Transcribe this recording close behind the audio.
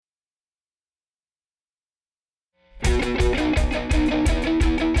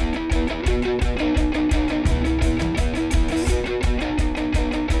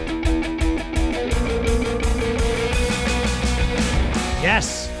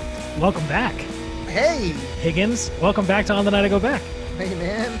Yes. Welcome back. Hey. Higgins, welcome back to On the Night I Go Back. Hey,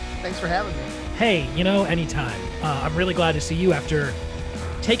 man. Thanks for having me. Hey, anytime. I'm really glad to see you after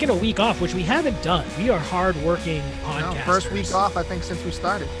taking a week off, which we haven't done. We are hard-working podcasters. No, first week off, I think, since we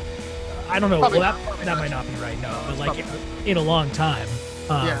started. I don't know. Probably well, not. that might not be right, no. But, like, Probably. in a long time.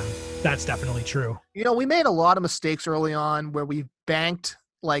 Yeah. That's definitely true. We made a lot of mistakes early on where we banked,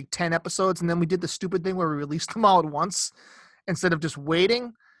 like, 10 episodes, and then we did the stupid thing where we released them all at once instead of just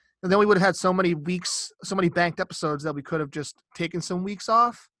waiting. And then we would have had so many banked episodes that we could have just taken some weeks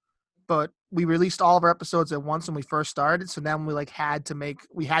off. But we released all of our episodes at once when we first started. So then we had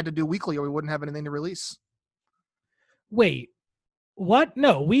to do weekly or we wouldn't have anything to release. Wait, what?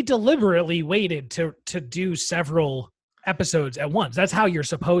 No, we deliberately waited to do several episodes at once. That's how you're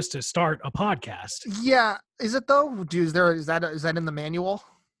supposed to start a podcast. Yeah. Is it though? Is that in the manual?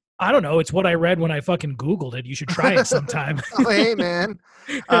 I don't know. It's what I read when I fucking Googled it. You should try it sometime. Oh, hey, man.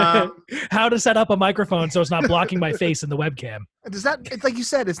 How to set up a microphone so it's not blocking my face in the webcam. It's like you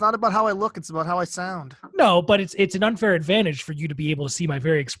said, it's not about how I look. It's about how I sound. No, but it's an unfair advantage for you to be able to see my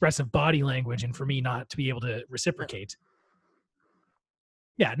very expressive body language and for me not to be able to reciprocate.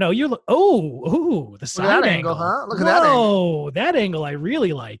 Yeah, no, you look. The side Look at that angle, huh? Look at that angle. Oh, that angle I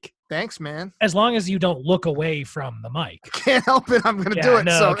really like. Thanks, man. As long as you don't look away from the mic. Can't help it. I'm going to do it.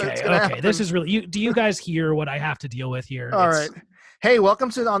 No, so okay. Happen. This is really. Do you guys hear what I have to deal with here? All right. Hey, welcome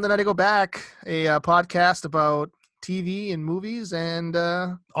to On the Night I Go Back, a podcast about TV and movies and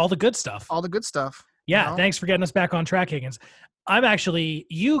all the good stuff. All the good stuff. Yeah, thanks for getting us back on track, Higgins.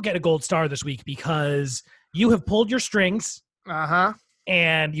 You get a gold star this week because you have pulled your strings. Uh-huh.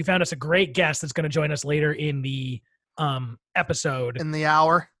 And you found us a great guest that's going to join us later in the episode. In the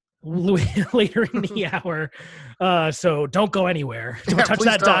hour. Later in the hour. So don't go anywhere. Don't touch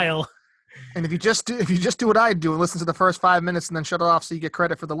that dial. And if you just do what I do and listen to the first 5 minutes and then shut it off so you get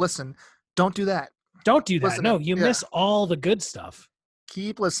credit for the listen, don't do that. Don't do that. No, you miss all the good stuff.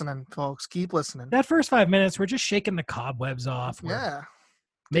 Keep listening, folks. Keep listening. That first 5 minutes, we're just shaking the cobwebs off. We're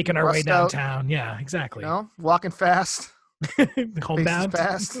making our way downtown. Yeah, exactly. Walking fast. Homebound.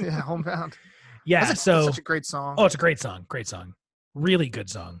 Fast. Yeah, homebound. Yeah, that's such a great song. Oh, it's a great song. Great song. Really good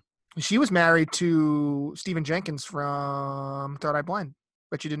song. She was married to Stephen Jenkins from Third Eye Blind.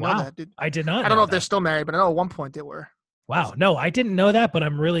 But you didn't know that. I did not. I don't know if they're still married, but I know at one point they were. Wow. No, I didn't know that, but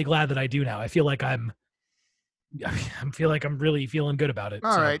I'm really glad that I do now. I feel like I'm really feeling good about it.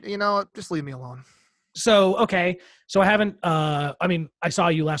 All right. Just leave me alone. So, okay. So I haven't, I saw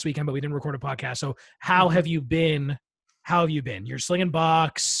you last weekend, but we didn't record a podcast. So how have you been? How have you been? You're slinging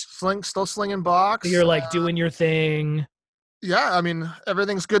box. Still slinging box. You're like doing your thing. Yeah, I mean,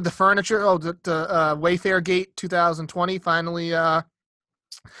 everything's good. The furniture. the Wayfair Gate 2020 finally.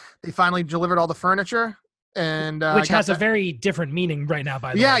 They finally delivered all the furniture, and which has a very different meaning right now.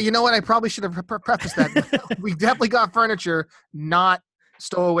 By the way. Yeah, you know what? I probably should have prefaced that. We definitely got furniture, not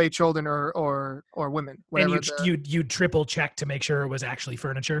stowaway children or women. And you triple check to make sure it was actually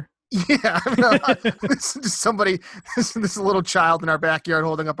furniture. Yeah, this is somebody. This little child in our backyard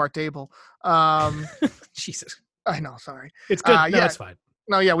holding up our table. Jesus, I know. Sorry, it's good. No, it's fine.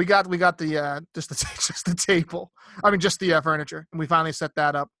 No, yeah, we got the just the table. I mean, just the furniture, and we finally set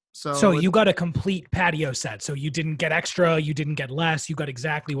that up. So you got a complete patio set. So you didn't get extra, you didn't get less. You got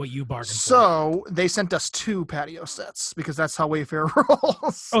exactly what you bargained for. So they sent us 2 patio sets because that's how Wayfair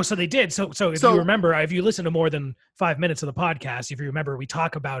rolls. Oh, so they did. So if you remember, if you listen to more than 5 minutes of the podcast, if you remember, we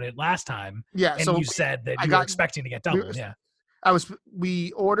talked about it last time. Yeah. And you said that you were expecting to get double. Yeah.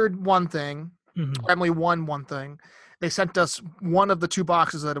 We ordered one thing. Mm-hmm. Emily won one thing. They sent us one of the 2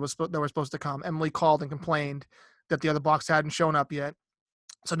 boxes that were supposed to come. Emily called and complained that the other box hadn't shown up yet.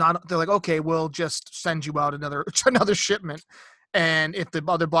 So they're like, okay, we'll just send you out another shipment. And if the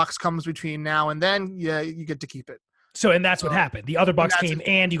other box comes between now and then, yeah, you get to keep it. So, and that's what happened. The other box came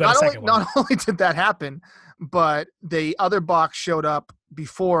and you got a second one. Not only did that happen, but the other box showed up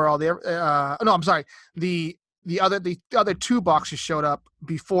before all the, I'm sorry. The other 2 boxes showed up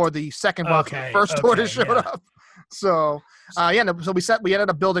before the second box, the first order showed up. So, so we ended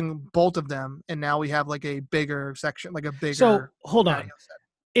up building both of them, and now we have like a bigger section, like a bigger. So hold on,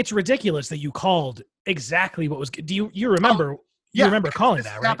 it's ridiculous that you called exactly what was. Do you remember? You remember calling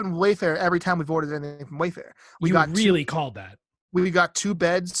that, right? Happened with Wayfair every time we've ordered anything from Wayfair. We called that. We got 2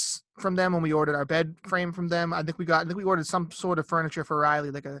 beds from them when we ordered our bed frame from them. I think we ordered some sort of furniture for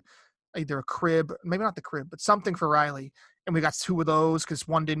Riley, like either a crib, maybe not the crib, but something for Riley. and we got 2 of those because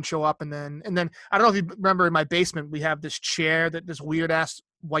one didn't show up, and then I don't know if you remember in my basement we have this chair this weird ass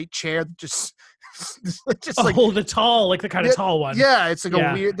white chair that just like the tall, like the kind of tall one. Yeah, it's like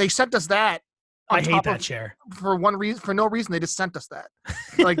Yeah. a weird. They sent us that. I hate that chair. For no reason. They just sent us that.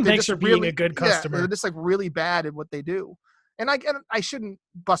 Like they're Thanks just for being really, a good customer. they're just like really bad at what they do. And I shouldn't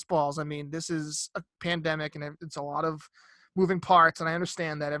bust balls. I mean, this is a pandemic and it's a lot of moving parts, and I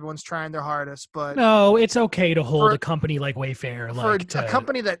understand that everyone's trying their hardest. But no, it's okay to hold a company like Wayfair, for a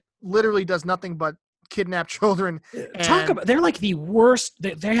company that literally does nothing but kidnap children. They're like the worst.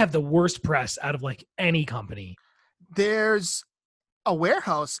 They have the worst press out of like any company. There's a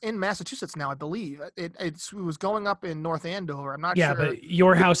warehouse in Massachusetts now, I believe. It was going up in North Andover. I'm not sure. Yeah, but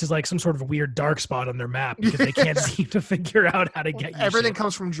your house is like some sort of weird dark spot on their map because they can't seem to figure out how to get you everything shit.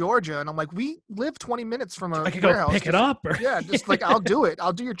 comes from Georgia, and I'm like, we live 20 minutes from a I could warehouse. go pick it up. Or... Yeah, just like I'll do it.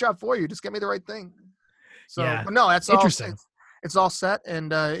 I'll do your job for you. Just get me the right thing. So, yeah. But no, that's interesting. It's all set,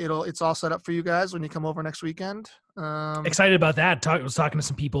 and it's all set up for you guys when you come over next weekend. Excited about that. I was talking to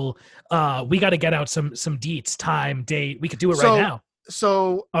some people. We got to get out some deets, time, date. We could do it right now.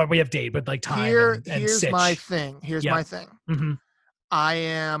 So we have date, but like time. Here's sitch. my thing. Here's my thing. Mm-hmm. I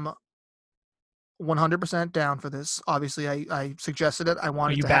am 100% down for this. Obviously, I suggested it. I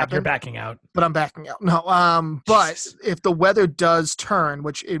wanted to happen. You're backing out. But I'm backing out. No. But if the weather does turn,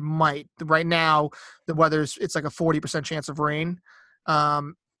 which it might, right now the it's like a 40% chance of rain.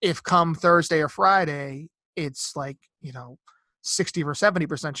 If come Thursday or Friday, it's like 60 or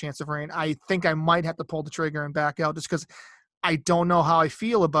 70% chance of rain. I think I might have to pull the trigger and back out just because I don't know how I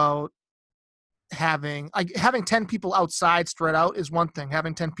feel about having 10 people outside spread out is one thing.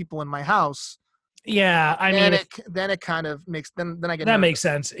 Having 10 people in my house. Yeah, I mean, then it kind of makes then I get that nervous. makes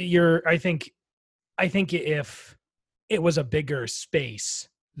sense. I think if it was a bigger space,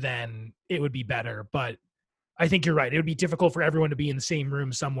 then it would be better. But I think you're right. It would be difficult for everyone to be in the same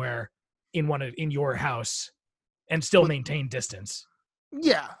room somewhere in your house and still maintain distance.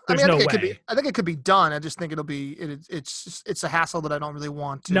 Yeah, I think it could be done. I just think it'll be it's a hassle that I don't really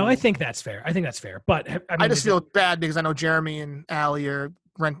want to. No, I think that's fair. But I just feel bad because I know Jeremy and Allie are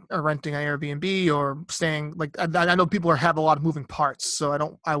renting an Airbnb or staying. Like I know people have a lot of moving parts,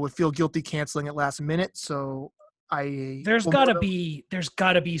 so I would feel guilty canceling it last minute. So there's got to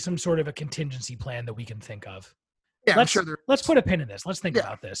be some sort of a contingency plan that we can think of. Yeah, let's put a pin in this. Let's think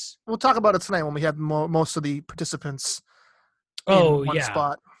about this. We'll talk about it tonight when we have most of the participants. Oh yeah,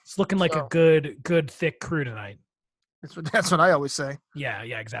 spot. It's looking like a good thick crew tonight. That's what I always say. Yeah,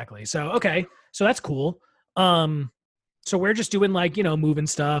 exactly. So okay, so that's cool. So we're just doing moving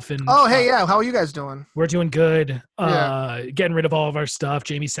stuff and. Oh hey, yeah. How are you guys doing? We're doing good. Getting rid of all of our stuff.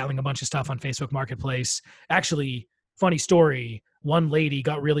 Jamie's selling a bunch of stuff on Facebook Marketplace. Actually, funny story. One lady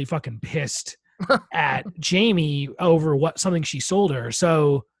got really fucking pissed at Jamie over something she sold her.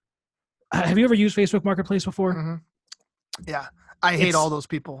 So, have you ever used Facebook Marketplace before? Mm-hmm. Yeah, I hate all those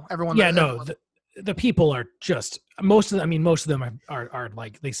people. Everyone. Yeah, no, the people are just most of them are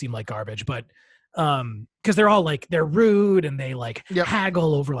like they seem like garbage, but because they're all like they're rude and they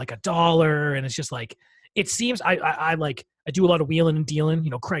haggle over like $1, and it's just like it seems I do a lot of wheeling and dealing,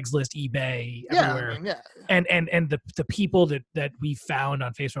 Craigslist, eBay, everywhere. And the people that we found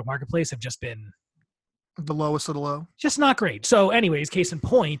on Facebook Marketplace have just been the lowest of the low. Just not great. So, anyways, case in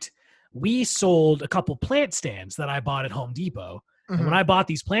point. We sold a couple plant stands that I bought at Home Depot. Mm-hmm. And when I bought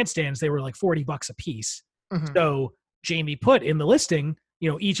these plant stands, they were like $40 a piece. Mm-hmm. So Jamie put in the listing,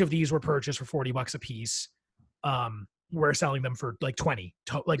 each of these were purchased for $40 a piece. We're selling them for like 20,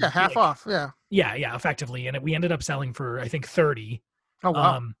 half off. Yeah. Yeah, effectively. And we ended up selling for, I think 30. Oh,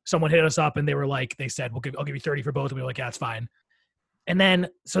 wow. Someone hit us up and they said, I'll give you 30 for both. And we were like, yeah, that's fine. And then,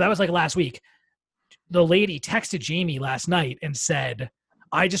 so that was like last week. The lady texted Jamie last night and said,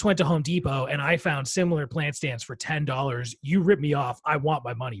 I just went to Home Depot and I found similar plant stands for $10. You ripped me off. I want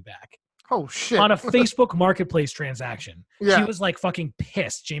my money back. Oh, shit. On a Facebook Marketplace transaction. Yeah. She was like fucking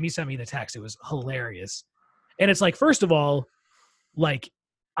pissed. Jamie sent me the text. It was hilarious. And it's like, first of all, like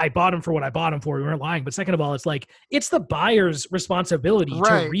I bought them for what I bought them for. We weren't lying. But second of all, it's like, it's the buyer's responsibility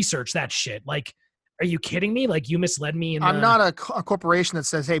to research that shit. Like, are you kidding me? Like you misled me. I'm not a corporation that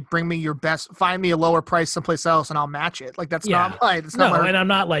says, hey, bring me your best, find me a lower price someplace else and I'll match it. Like that's not my, and I'm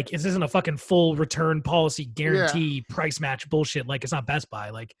not like, this isn't a fucking full return policy guarantee price match bullshit. Like it's not Best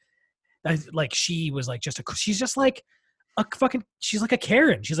Buy. Like she was like, she's just like a fucking, she's like a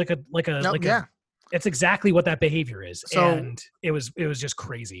Karen. She's it's exactly what that behavior is. So, and it was just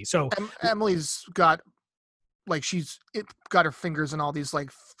crazy. So Emily's got like she's got her fingers in all these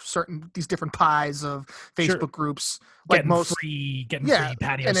like these different pies of Facebook groups, like getting free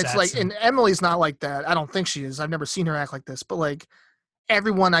patio and it's like, and Emily's not like that. I don't think she is. I've never seen her act like this, but like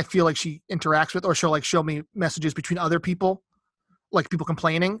everyone I feel like she interacts with, or she'll like show me messages between other people, like people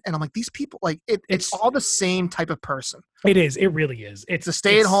complaining, and I'm like, these people, like it's all the same type of person. It is. It really is. It's a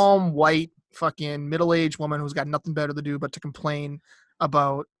stay-at-home white fucking middle-aged woman who's got nothing better to do but to complain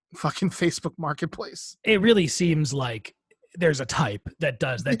about fucking Facebook Marketplace. It really seems like there's a type that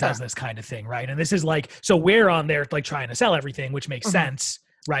does this kind of thing, right? And this is like, so we're on there like trying to sell everything, which makes sense,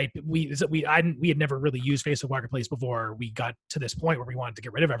 right? We had never really used Facebook Marketplace before we got to this point where we wanted to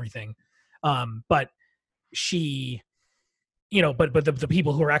get rid of everything. But she, but the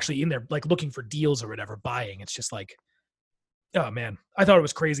people who are actually in there like looking for deals or whatever, buying, it's just like, oh man, I thought it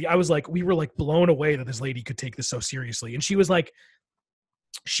was crazy. I was like, we were like blown away that this lady could take this so seriously. And she was like,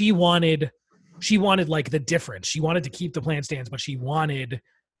 she wanted like the difference. She wanted to keep the plant stands, but she wanted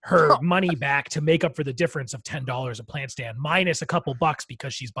her money back to make up for the difference of $10 a plant stand minus a couple bucks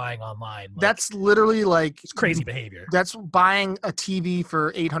because she's buying online. Like, that's literally like it's crazy behavior. That's buying a TV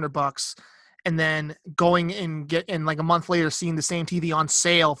for $800 and then going and like a month later seeing the same TV on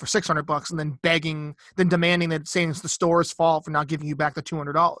sale for $600 and then demanding that, saying it's the store's fault for not giving you back the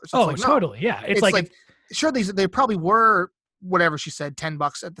 $200. Totally. Yeah. It's like sure, they probably were whatever she said,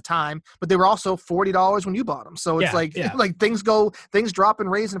 $10 at the time, but they were also $40 when you bought them. So it's like things drop and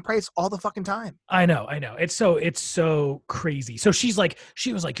raise in price all the fucking time. I know. It's so crazy. So she was like,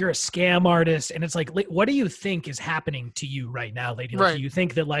 you're a scam artist. And it's like, what do you think is happening to you right now, lady? Like, do you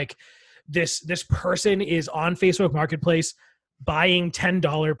think that like this person is on Facebook Marketplace buying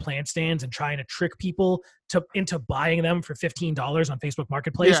 $10 plant stands and trying to trick people into buying them for $15 on Facebook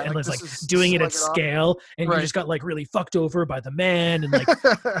Marketplace, and like doing it at scale, and you just got like really fucked over by the man, and like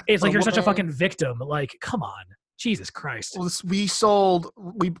it's like you're such a fucking victim. Like, come on, Jesus Christ. Well, we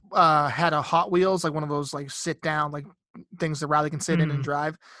had a Hot Wheels, like one of those like sit down like things that Riley can sit in and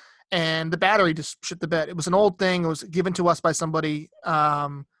drive, and the battery just shit the bed. It was an old thing. It was given to us by somebody.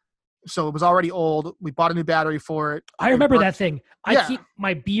 So it was already old. We bought a new battery for it. I remember that thing. I keep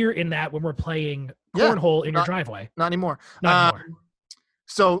my beer in that when we're playing cornhole in your driveway. Not anymore.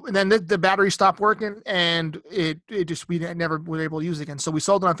 So then the battery stopped working, and it just, we never were able to use it again. So we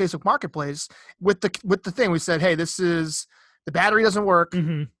sold it on Facebook Marketplace with the thing. We said, hey, the battery doesn't work.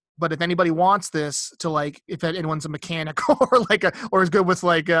 But if anybody wants this to, like, if anyone's a mechanic or is good with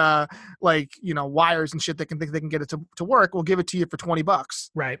wires and shit, they can get it to work, we'll give it to you for $20.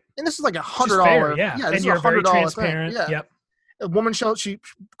 Right. And this is like $100. Yeah. And you're very transparent. Thing. Yep. A woman she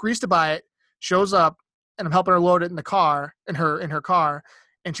agrees to buy it, shows up, and I'm helping her load it in her car.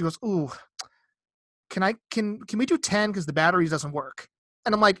 And she goes, ooh, can we do 10? Cause the battery doesn't work.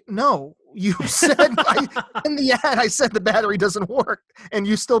 And I'm like, no, you said in the ad, I said the battery doesn't work, and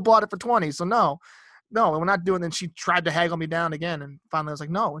you still bought it for 20. So no, we're not doing it. And she tried to haggle me down again, and finally I was like,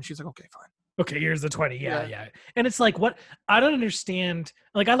 no. And she's like, okay, fine. Okay, here's the 20. Yeah. And it's like, what? I don't understand.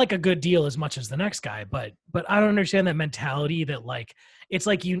 Like, I like a good deal as much as the next guy, but I don't understand that mentality that, like, it's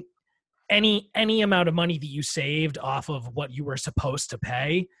like any amount of money that you saved off of what you were supposed to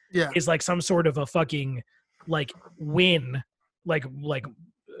pay is like some sort of a fucking like win. Like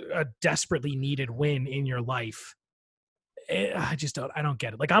a desperately needed win in your life. I don't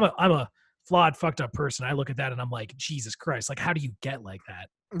get it. Like, I'm a flawed, fucked up person. I look at that and I'm like, Jesus Christ, like, how do you get like that?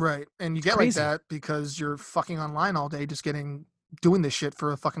 Right. And you get like that because you're fucking online all day, just doing this shit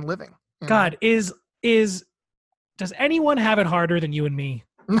for a fucking living. God, does anyone have it harder than you and me?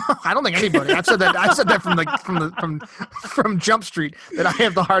 No, I don't think anybody. I've said that from Jump Street, that I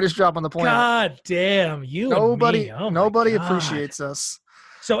have the hardest job on the planet. God damn, nobody God. appreciates us.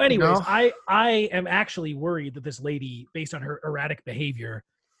 So anyways, I am actually worried that this lady, based on her erratic behavior,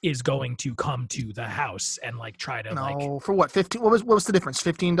 is going to come to the house and like try to for what? 15? What was the difference?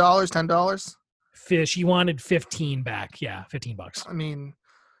 $15, $10? She wanted 15 back. Yeah, $15. I mean,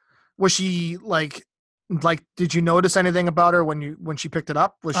 was she like, did you notice anything about her when she picked it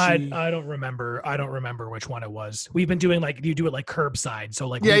up? I don't remember which one it was. We've been doing you do it like curbside, so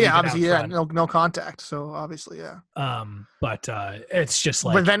like obviously no contact, so obviously but it's just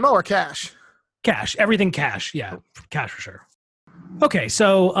like with Venmo or cash, everything cash, cash for sure. Okay,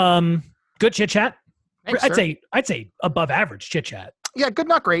 so good chit chat. Thanks, I'd say above average chit chat. Yeah, good,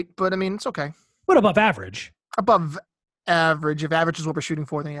 not great, but I mean it's okay. What above average? Above average. If average is what we're shooting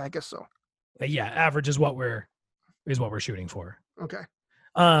for, then yeah, I guess so. Yeah, average is what we're shooting for. Okay.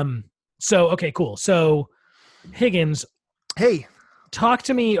 So okay, cool. So Higgins, hey, talk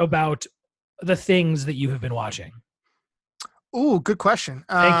to me about the things that you have been watching. Ooh, good question.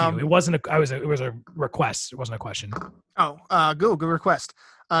 Thank you. It wasn't it was a request. It wasn't a question. Good request.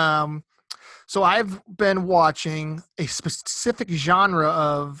 So I've been watching a specific genre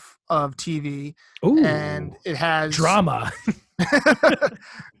of TV, and it has drama.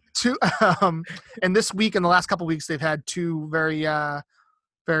 two. And this week, in the last couple of weeks, they've had two very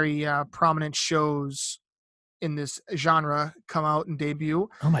prominent shows in this genre come out and debut.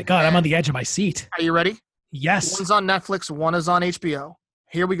 Oh my God, I'm on the edge of my seat. Are you ready? Yes. One's on Netflix, one is on HBO.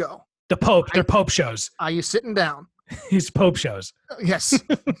 Here we go. They're Pope shows. Are you sitting down? His Pope shows. Yes.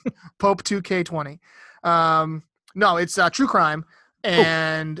 Pope 2K20. No, it's true crime.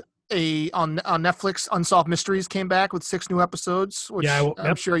 And on Netflix, Unsolved Mysteries came back with 6 new episodes, which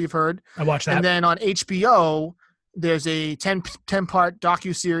I'm sure you've heard. I watched that. And then on HBO, there's a 10-part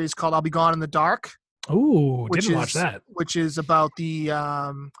docuseries called I'll Be Gone in the Dark. Ooh, didn't watch that. Which is about the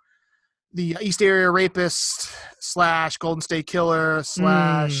East Area rapist / Golden State Killer /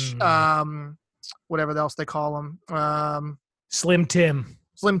 whatever else they call him. Slim Tim.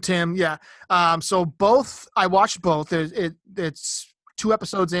 Yeah. So both, I watched both. It's 2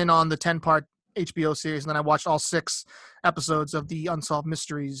 episodes in on the 10-part HBO series, and then I watched all 6 episodes of the Unsolved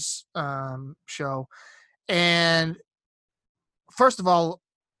Mysteries show. And first of all,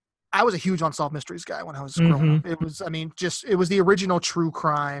 I was a huge Unsolved Mysteries guy when I was growing up. It was the original true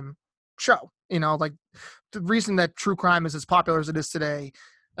crime show. Like the reason that true crime is as popular as it is today,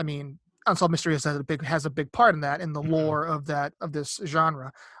 I mean, Unsolved Mysteries has a big part in that, in the lore of this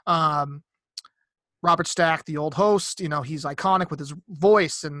genre. Robert Stack, the old host, he's iconic with his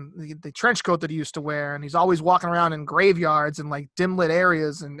voice and the trench coat that he used to wear, and he's always walking around in graveyards and like dim lit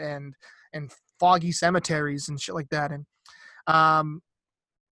areas and foggy cemeteries and shit like that. And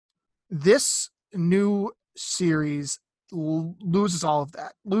this new series loses all of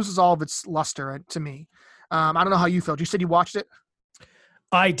that, loses all of its luster to me. I don't know how you felt. You said you watched it.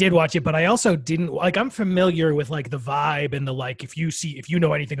 I did watch it, but I also didn't I'm familiar with like the vibe and the like. If you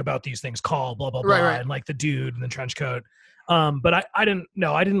know anything about these things, call blah blah blah, right. And like the dude in the trench coat. But I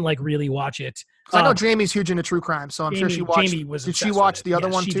didn't like really watch it. I know Jamie's huge into true crime, so I'm sure she watched. Did she watch the other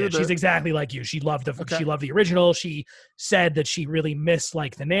one too? She's exactly like you. She loved the original. She said that she really missed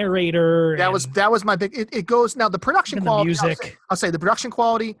like the narrator. That was my big. It goes now. The production quality, the music. I'll say the production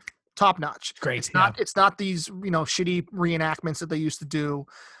quality, top notch. Great. It's not these shitty reenactments that they used to do,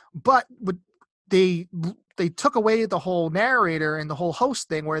 but they took away the whole narrator and the whole host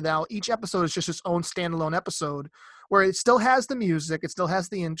thing, where now each episode is just its own standalone episode, where it still has the music, it still has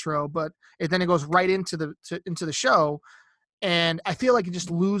the intro, but then it goes right into the show, and I feel like it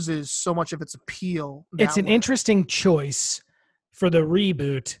just loses so much of its appeal. It's an interesting choice for the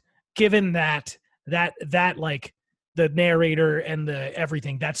reboot, given that like the narrator and the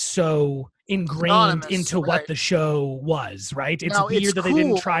everything that's so ingrained into what the show was, right? It's weird that they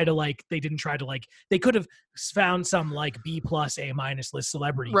didn't try to they could have found some like B+ A- list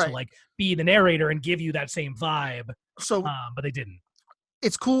celebrity to like be the narrator and give you that same vibe. So, but they didn't.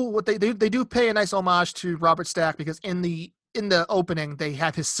 It's cool what they do pay a nice homage to Robert Stack, because in the opening they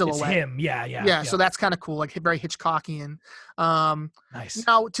have his silhouette. It's him, yeah. So that's kind of cool, like very Hitchcockian. Nice.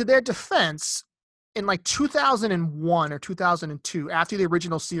 Now, to their defense, in like 2001 or 2002, after the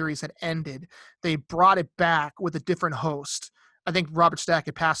original series had ended, they brought it back with a different host. I think Robert Stack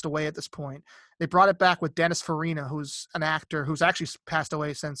had passed away at this point. They brought it back with Dennis Farina, who's an actor who's actually passed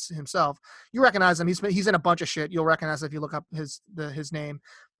away since himself. You recognize him. He's in a bunch of shit. You'll recognize it if you look up his name.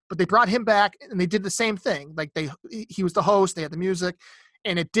 But they brought him back, and they did the same thing. Like he was the host. They had the music,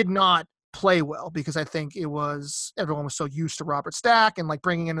 and it did not play well, because I think everyone was so used to Robert Stack, and like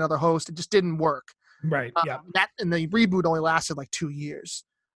bringing in another host, it just didn't work. Right. Yeah. And the reboot only lasted like 2 years,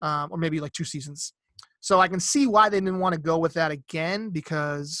 or maybe like 2 seasons. So I can see why they didn't want to go with that again,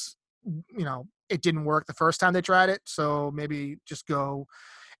 because it didn't work the first time they tried it. So maybe just go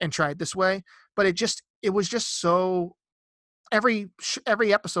and try it this way. But it was just so every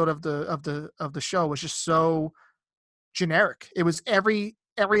episode of the show was just so generic. It was every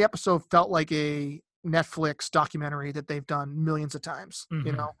episode felt like a Netflix documentary that they've done millions of times.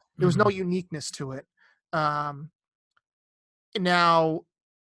 There was no uniqueness to it. Now,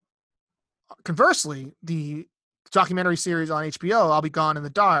 conversely, the documentary series on HBO, I'll Be Gone in the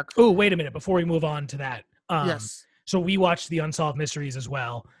Dark. Oh, wait a minute. Before we move on to that. Yes. So we watched the Unsolved Mysteries as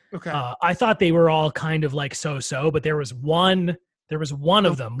well. Okay. I thought they were all kind of like so-so, but there was one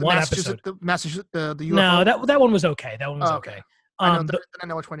of them, one episode. The UFO? No, that one was okay. That one was okay. I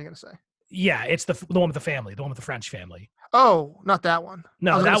know which one you're going to say. Yeah, it's the one with the family, the one with the French family. Oh, not that one.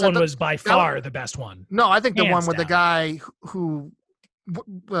 No, that one was by far the best one. No, I think the one with the guy who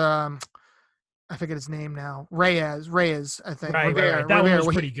I forget his name now. Reyes, I think. Right. That one was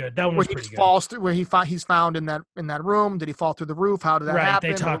pretty good. That one was pretty good. Falls through, where he's found in that room. Did he fall through the roof? How did that happen?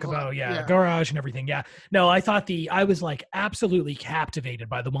 They talk about the garage and everything. Yeah. No, I was like absolutely captivated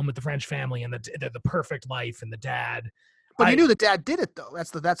by the one with the French family and the perfect life and the dad. But you knew the dad did it though.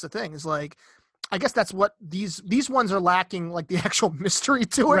 That's the thing. Is like, I guess that's what these ones are lacking, like the actual mystery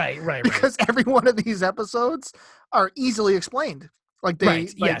to it. Right. Because every one of these episodes are easily explained.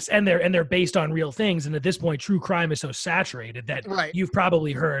 Yes, and they're based on real things, and at this point, true crime is so saturated that you've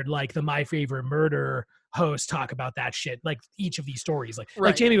probably heard like the My Favorite Murder host talk about that shit, like each of these stories.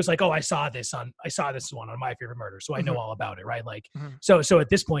 Like Jamie was like, "Oh, I saw this one on My Favorite Murder, so I know all about it." Right? Like, so at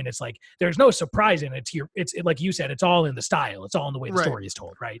this point, it's like there's no surprise in it. It's like you said, it's all in the style. It's all in the way the story is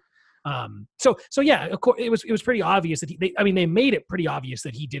told. Right? So yeah, of course, it was pretty obvious that they made it pretty obvious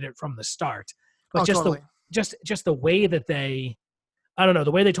that he did it from the start, but just the way that they. I don't know,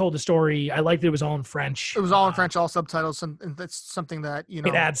 the way they told the story. I liked it was all in French. It was all in French, all subtitles, and that's something that it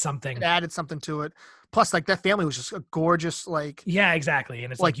adds something. It added something to it. Plus, like that family was just a gorgeous, like exactly,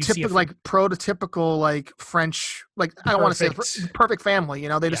 and it's like you typical, see like prototypical, like French, like I don't want to say perfect family.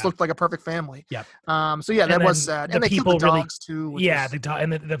 They just looked like a perfect family. Yeah. So yeah, that was sad, and they killed the dogs too.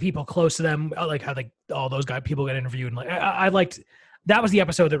 The people close to them, like how all those people get interviewed, and like I liked that was the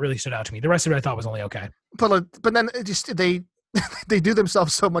episode that really stood out to me. The rest of it I thought was only okay. But then it just they do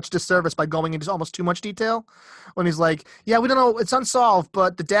themselves so much disservice by going into almost too much detail when he's like, yeah, we don't know, it's unsolved,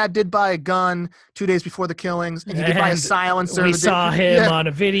 but the dad did buy a gun 2 days before the killings, and he did buy a silencer. We saw him on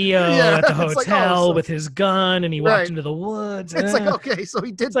a video at the hotel with his gun, and he walked into the woods. It's like, okay, so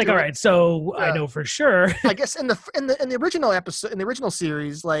he did. It's like, all right, so I know for sure. I guess in the original episode, in the original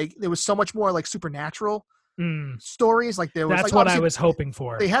series, like there was so much more like supernatural stories. Like there was that's what I was hoping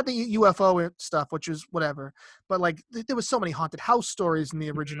for. They had the UFO stuff, which is whatever, but like there was so many haunted house stories in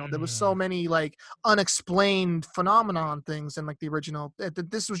the original. There was so many like unexplained phenomenon things in like the original.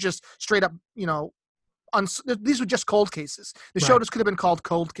 This was just straight up, these were just cold cases. The show just could have been called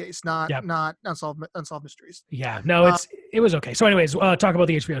Cold Case, not Unsolved Mysteries. Yeah, no, it was okay. So, anyways, talk about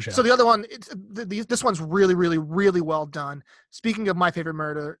the HBO show. So the other one, this one's really, really, really well done. Speaking of My Favorite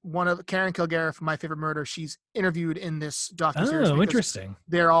Murder, one of Karen Kilgariff from My Favorite Murder, she's interviewed in this docuseries. Oh, interesting.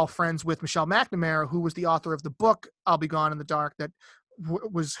 They're all friends with Michelle McNamara, who was the author of the book "I'll Be Gone in the Dark," that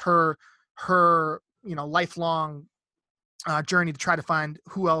was her lifelong journey to try to find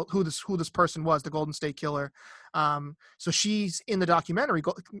who this person was, the Golden State Killer. So she's in the documentary,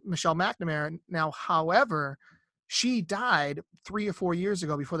 Michelle McNamara. Now, however, she died 3 or 4 years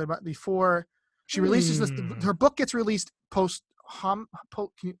ago before she releases this. Her book gets released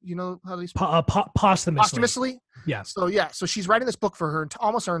you know how these posthumously. Yeah. So she's writing this book for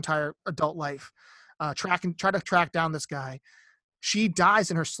almost her entire adult life, try to track down this guy. She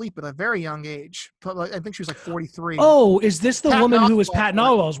dies in her sleep at a very young age. I think she was like 43. Oh, is this the woman who was Patton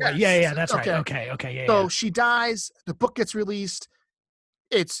Oswalt's wife? Yeah, that's right. Okay, yeah. So she dies. The book gets released.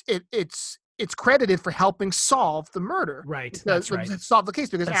 It's credited for helping solve the murder. Right. That's right. Solve the case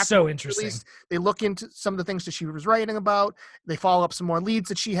because that's after so interesting. Released, they look into some of the things that she was writing about. They follow up some more leads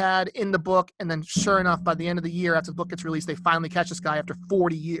that she had in the book, and then sure enough, by the end of the year, after the book gets released, they finally catch this guy after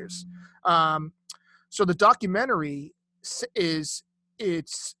 40 years. So the documentary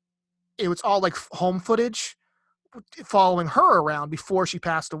it was all like home footage following her around before she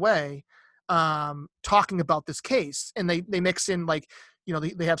passed away, talking about this case, and they mix in like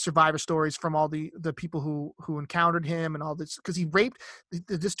they have survivor stories from all the people who encountered him and all this, because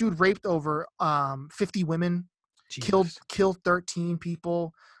this dude raped over 50 women. Jesus. killed 13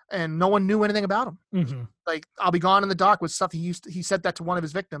 people, and no one knew anything about him. Mm-hmm. Like, I'll Be Gone in the Dark was stuff he said that to one of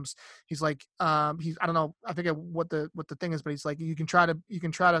his victims. He's like, I don't know, I forget what the thing is, but he's like, you can try to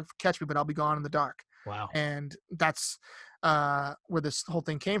catch me, but I'll be gone in the dark. Wow. And that's where this whole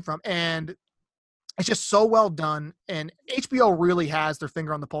thing came from. And it's just so well done. And HBO really has their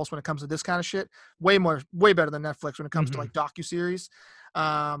finger on the pulse when it comes to this kind of shit. Way better than Netflix when it comes to like docuseries.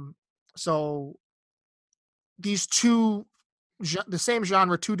 So these two, the same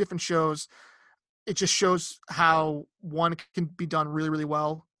genre, two different shows, it just shows how one can be done really, really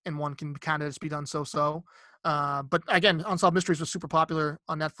well and one can kind of just be done so. But again, Unsolved Mysteries was super popular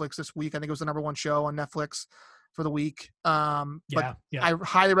on Netflix this week. I think it was the #1 show on Netflix for the week. But I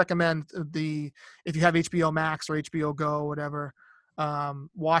highly recommend if you have HBO Max or HBO Go, whatever,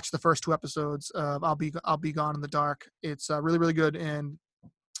 watch the first 2 episodes of I'll Be Gone in the Dark. It's really, really good. And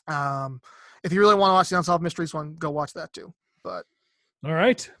if you really want to watch the Unsolved Mysteries one, go watch that too. But all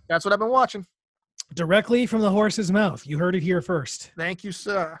right, that's what I've been watching. Directly from the horse's mouth. You heard it here first. Thank you,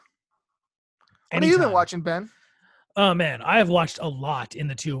 sir. What have you been watching, Ben? Oh man, I have watched a lot in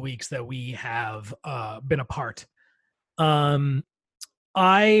the 2 weeks that we have been apart. Um,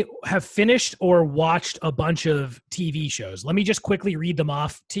 I have finished or watched a bunch of TV shows. Let me just quickly read them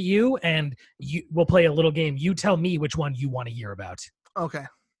off to you, and we'll play a little game. You tell me which one you want to hear about. Okay.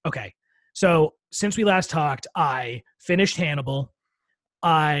 Okay. So since we last talked, I finished Hannibal.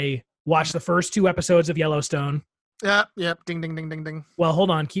 I watched the first 2 episodes of Yellowstone. Yep. Ding, ding, ding, ding, ding. Well, hold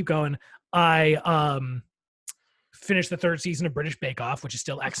on. Keep going. I finished the 3rd season of British Bake Off, which is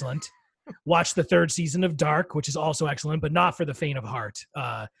still excellent. Watched the 3rd season of Dark, which is also excellent, but not for the faint of heart.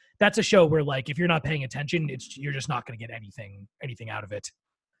 That's a show where, like, if you're not paying attention, you're just not going to get anything out of it.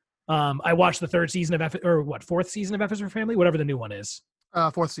 I watched the 3rd season of 4th season of F is for Family, whatever the new one is.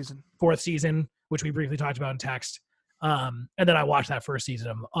 4th season. 4th season, which we briefly talked about in text. And then I watched that 1st season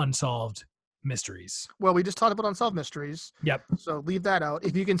of Unsolved Mysteries. Well, we just talked about Unsolved Mysteries. Yep. So leave that out.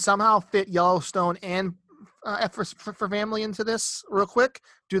 If you can somehow fit Yellowstone and F for Family into this real quick,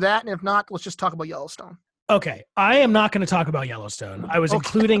 do that. And if not, let's just talk about Yellowstone. Okay. I am not going to talk about Yellowstone. I was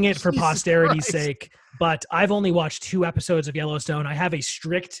including it for posterity's sake, but I've only watched 2 episodes of Yellowstone. I have a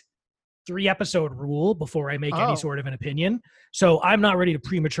strict 3-episode rule before I make any sort of an opinion. So I'm not ready to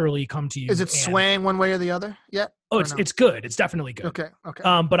prematurely come to you. Is it swaying one way or the other yet? Oh, it's good. It's definitely good. Okay.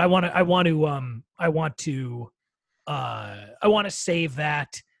 But I want to save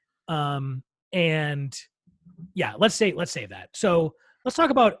that. And yeah, let's save that. So let's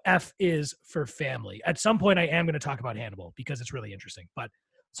talk about F is for Family. At some point I am going to talk about Hannibal because it's really interesting, but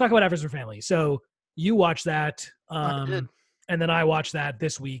let's talk about F is for Family. So you watch that. And then I watched that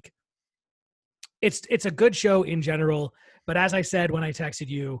this week. It's a good show in general, but as I said when I texted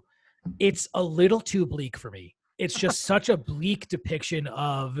you, it's a little too bleak for me. It's just such a bleak depiction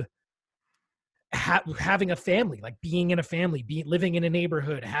of having a family, like being in a family, living in a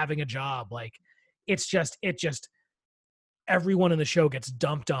neighborhood, having a job. Like it just everyone in the show gets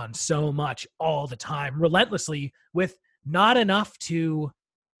dumped on so much all the time, relentlessly, with not enough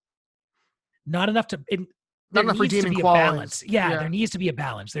redeeming qualities. Yeah, there needs to be a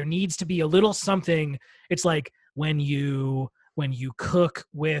balance. There needs to be a little something. It's like when you cook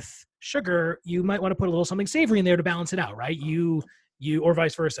with sugar, you might want to put a little something savory in there to balance it out, right? You or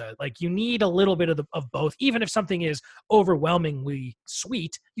vice versa. Like you need a little bit of both. Even if something is overwhelmingly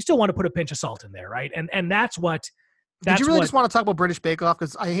sweet, you still want to put a pinch of salt in there, right? And that's what. Did you really just want to talk about British Bake Off?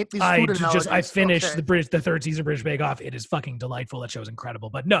 Because I hate these food analogies. I finished the 3rd season of British Bake Off. It is fucking delightful. That show is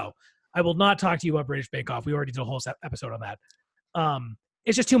incredible. But no, I will not talk to you about British Bake Off. We already did a whole episode on that.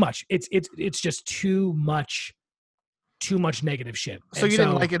 It's just too much. It's just too much negative shit. So you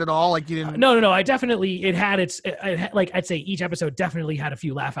didn't like it at all? Like you didn't? No. I definitely, it had like I'd say each episode definitely had a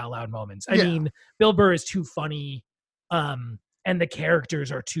few laugh out loud moments. I mean, Bill Burr is too funny. And the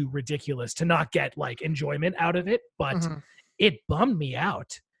characters are too ridiculous to not get like enjoyment out of it, but it bummed me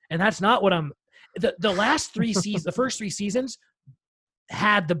out. And that's not what the last 3 seasons, the first 3 seasons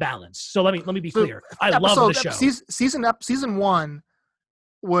had the balance. So let me be clear. I love the show. Season 1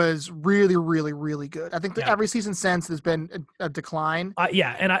 was really, really, really good. I think that every season since there's been a decline.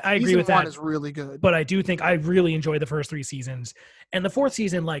 And I agree with that. Season 1 is really good. But I do think I really enjoyed the first 3 seasons. And the 4th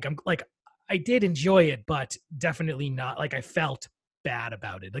season, I did enjoy it, but definitely not. Like I felt bad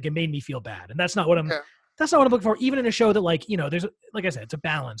about it. Like it made me feel bad, and that's not what I'm looking for. Even in a show that, like, you know, there's, like I said, it's a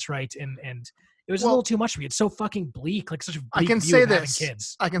balance, right? And it was a little too much for me. It's so fucking bleak. Like such a bleak view of having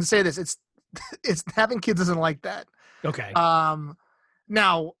kids. I can say this. It's having kids isn't like that. Okay.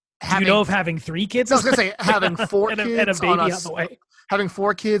 Now, do you know of having 3 kids? I was gonna say having 4 kids and a baby on the way. Having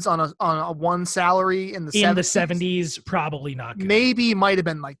 4 kids on a one salary in the 70s, probably not good. Maybe might have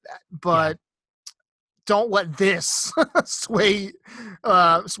been like that, but don't let this sway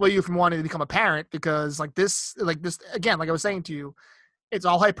you from wanting to become a parent, because like this again, like I was saying to you, it's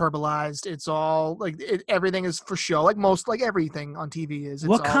all hyperbolized. It's all like everything is for show. Like everything on TV is.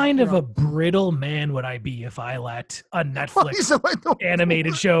 What kind of a brittle man would I be if I let a Netflix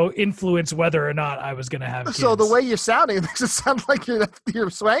animated show influence whether or not I was going to have kids? So the way you're sounding, it makes it sound like you're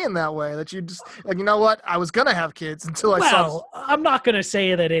swaying that way. That you just like, you know what? I was going to have kids until I saw. Well, I'm not going to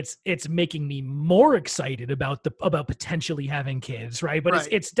say that it's making me more excited about potentially having kids, right? But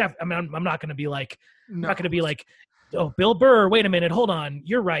it's I mean, I'm not going to be like. I'm not going to be like, oh, Bill Burr, wait a minute, hold on,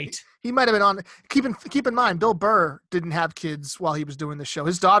 you're right. He might have been on. Keep in mind, Bill Burr didn't have kids while he was doing the show.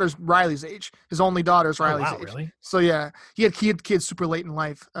 His daughter's Riley's age. His only daughter's Riley's age. Really? So yeah, he had kids super late in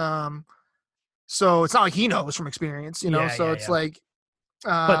life. So it's not like he knows from experience, you know. Like,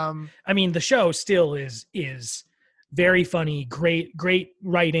 but I mean, the show still is very funny, great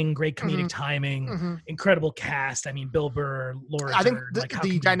writing, great comedic timing, incredible cast. I mean, Bill Burr, Laura I think Dern,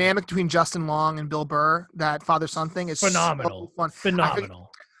 the dynamic between Justin Long and Bill Burr, that father-son thing, is phenomenal. So fun.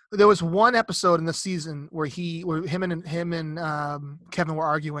 Phenomenal. There was one episode in the season where him and Kevin were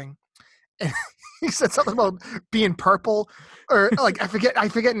arguing, and he said something about being purple, or like I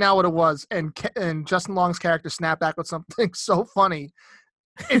forget now what it was, and Justin Long's character snapped back with something so funny.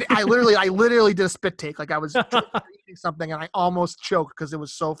 And I literally did a spit take. Like I was eating something and I almost choked because it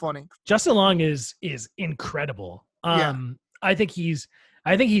was so funny. Justin Long is incredible. I think he's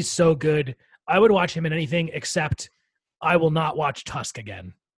so good. I would watch him in anything except I will not watch Tusk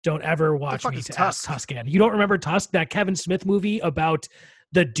again. Don't ever watch me to ask Tusk again. You don't remember Tusk, that Kevin Smith movie about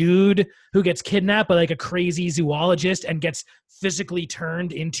the dude who gets kidnapped by like a crazy zoologist and gets physically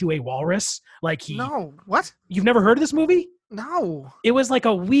turned into a walrus? No, what? You've never heard of this movie? No. It was like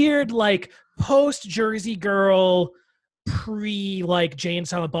a weird, like post Jersey Girl, pre like Jay and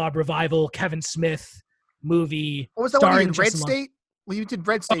Silent Bob revival Kevin Smith movie. What was that one? Red State? Well, you did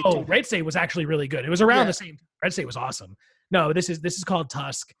Red State. Oh, Red State was actually really good. It was around the same. Red State was awesome. No, this is called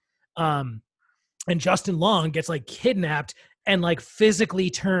Tusk. And Justin Long gets like kidnapped and like physically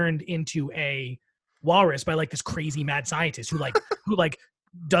turned into a walrus by like this crazy mad scientist who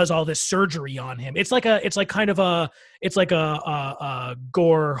does all this surgery on him. It's like a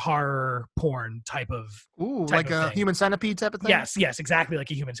gore horror porn type of Human Centipede type of thing. Yes, exactly,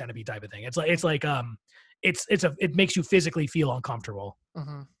 like a Human Centipede type of thing. It makes you physically feel uncomfortable.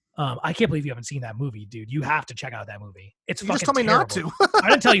 I can't believe you haven't seen that movie, dude. You have to check out that movie. It's fucking terrible. You just told me not to. I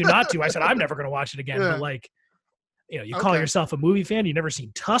didn't tell you not to. I said I'm never going to watch it again. But like, you call yourself a movie fan. You never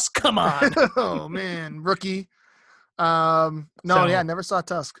seen Tusk? Come on. Oh man, rookie. Never saw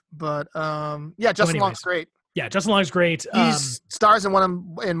Tusk, but Justin Long's great. Yeah, Justin Long's great. He stars in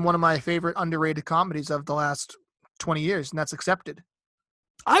one of my favorite underrated comedies of the last 20 years, and that's Accepted.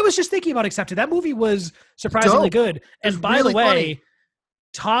 I was just thinking about Accepted. That movie was surprisingly good. And by the way, funny.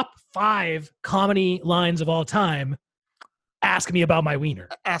 Top 5 comedy lines of all time. Ask me about my wiener.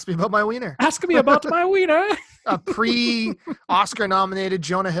 Ask me about my wiener. Ask me about my wiener. A pre-Oscar nominated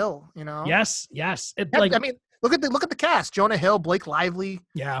Jonah Hill. Yes. Look at the cast: Jonah Hill, Blake Lively.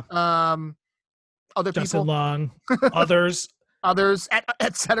 Yeah. Other Justin people. Long. Others,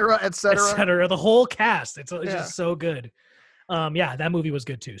 et cetera. The whole cast. It's just so good. That movie was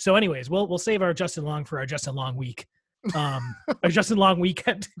good too. So, anyways, we'll save our Justin Long for our Justin Long week. Our Justin Long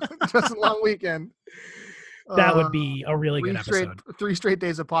weekend. Justin Long weekend. That would be a really good episode. 3 straight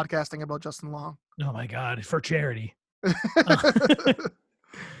days of podcasting about Justin Long. Oh my God, for charity.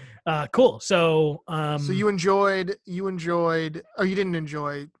 Cool. So you enjoyed, or you didn't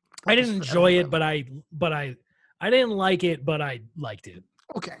enjoy? I didn't enjoy it, but I didn't like it, but I liked it.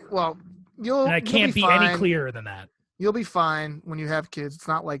 Okay. Well, I can't be any clearer than that. You'll be fine when you have kids. It's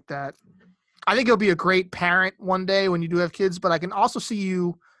not like that. I think you'll be a great parent one day when you do have kids, but I can also see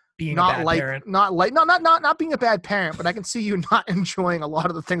you being not a bad parent. Not being a bad parent, but I can see you not enjoying a lot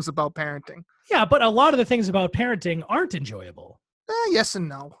of the things about parenting. Yeah, but a lot of the things about parenting aren't enjoyable. Yes and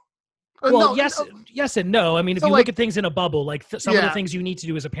no. Well, yes and no. I mean, if you look at things in a bubble, like some of the things you need to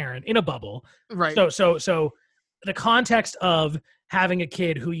do as a parent in a bubble, right? So the context of having a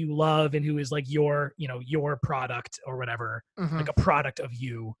kid who you love and who is like your product or whatever, like a product of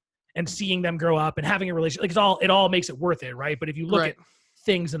you, and seeing them grow up and having a relationship, like it all makes it worth it, right? But if you look at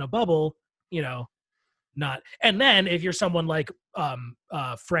things in a bubble, not. And then if you're someone like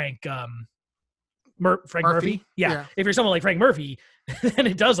Frank Murphy, yeah. If you're someone like Frank Murphy, then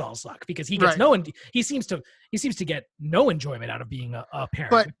it does all suck because he gets he seems to get no enjoyment out of being a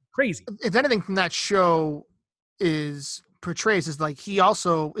parent. But crazy. If anything from that show portrays is like he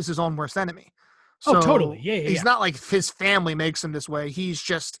also is his own worst enemy. So totally. Yeah. He's not like his family makes him this way. He's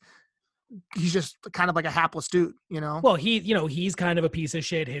just kind of like a hapless dude, Well, he's kind of a piece of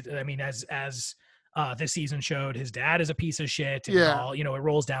shit. As this season showed, his dad is a piece of shit. And all, it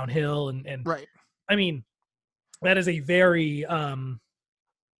rolls downhill and right. I mean, that is a very I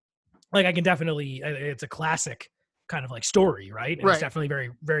can definitely. It's a classic kind of like story, right? And it's definitely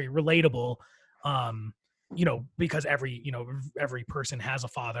very, very relatable. Because every person has a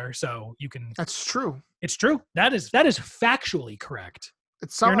father, so you can. That's true. It's true. That is factually correct.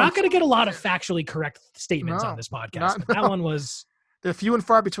 You're not going to get a lot of factually correct statements on this podcast. But that one was. They're few and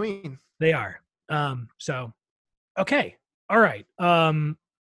far between. They are. So, okay, all right.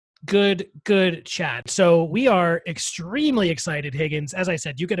 Good chat. So we are extremely excited, Higgins. As I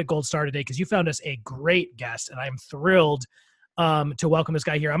said, you get a gold star today because you found us a great guest, and I'm thrilled to welcome this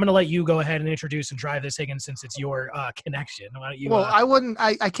guy here. I'm going to let you go ahead and introduce and drive this, Higgins, since it's your connection. Why don't you? Well,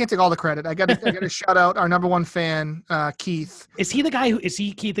 I can't take all the credit. I got to shout out our number one fan, Keith. Is he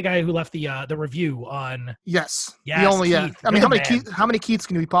Keith, the guy who left the review on? Yes. Yes. Keith, yeah. I mean, how many Keiths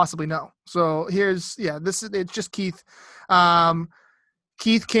can we possibly know? So it's just Keith.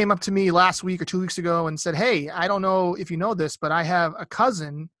 Keith came up to me last week or 2 weeks ago and said, "Hey, I don't know if you know this, but I have a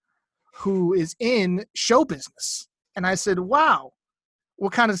cousin who is in show business." And I said, "Wow,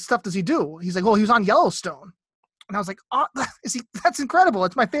 what kind of stuff does he do?" He's like, "Well, he was on Yellowstone." And I was like, "Oh, that's incredible.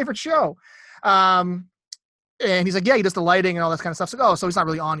 It's my favorite show." And he's like, "Yeah, he does the lighting and all that kind of stuff." So, so he's not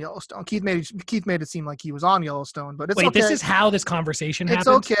really on Yellowstone. Keith made it seem like he was on Yellowstone, but it's okay. Wait, this is how this conversation happened?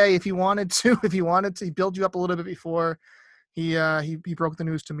 It's okay if he wanted to. He built you up a little bit before he broke the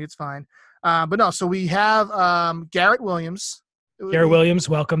news to me. It's fine. But no, so we have Garrett Williams. Garrett Williams,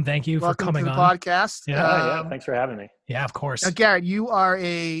 welcome. Thank you for coming to the on podcast. Yeah, thanks for having me. Yeah, of course. Garrett, you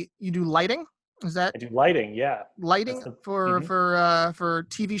do lighting? Is that? I do lighting. Yeah, lighting for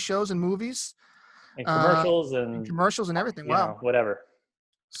TV shows and movies, and commercials and everything. Wow, whatever.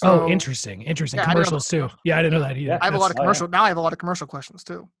 So, interesting. Yeah, commercials too. Yeah, I didn't know that either. Yeah, I have a lot of commercial. Now I have a lot of commercial questions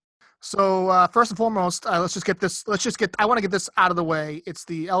too. So first and foremost, I want to get this out of the way. It's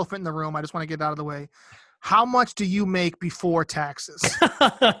the elephant in the room. I just want to get it out of the way. How much do you make before taxes?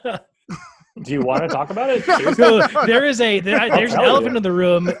 Do you want to talk about it? There's an elephant in the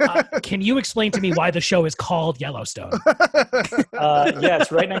room. Can you explain to me why the show is called Yellowstone? Yeah,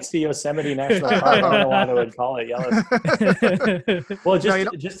 it's right next to Yosemite National Park. I don't know why they would call it Yellowstone. Well,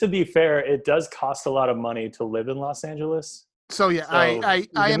 just to be fair, it does cost a lot of money to live in Los Angeles. So yeah, I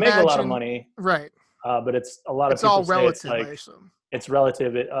imagine, make a lot of money, right? But it's a lot of it's people all relative. say it's like, it's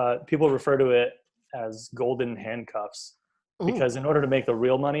relative. People refer to it as golden handcuffs. Because in order to make the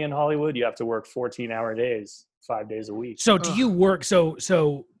real money in Hollywood, you have to work 14-hour days, 5 days a week. So do you work? So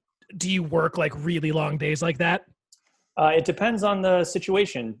do you work like really long days like that? It depends on the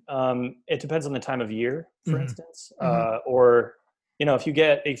situation. It depends on the time of year, for instance, or if you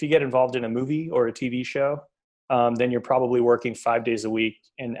get involved in a movie or a TV show, then you're probably working 5 days a week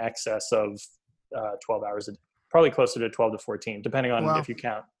in excess of 12 hours a day, probably closer to 12 to 14, depending on if you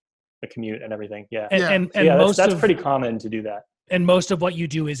count the commute and everything. Yeah. And that's pretty common to do that. And most of what you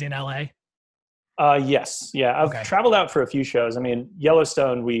do is in LA? Yes. Yeah. I've traveled out for a few shows. I mean,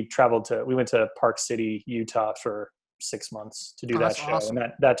 Yellowstone, we went to Park City, Utah for 6 months to do that show. Awesome.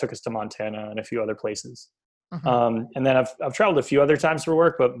 And that took us to Montana and a few other places. And then I've traveled a few other times for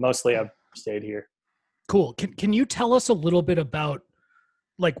work, but mostly I've stayed here. Cool. Can you tell us a little bit about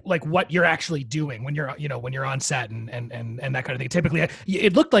like what you're actually doing when you're on set and that kind of thing? Typically,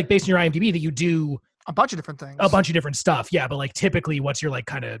 it looked like based on your IMDb that you do a bunch of different things, a bunch of different stuff. Yeah, but like typically, what's your like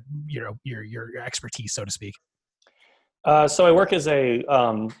kind of your expertise, so to speak? So I work as a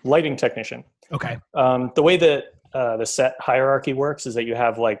lighting technician. Okay. The way that the set hierarchy works is that you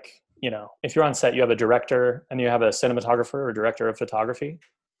have if you're on set, you have a director and you have a cinematographer or director of photography.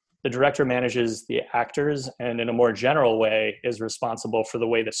 The director manages the actors and in a more general way is responsible for the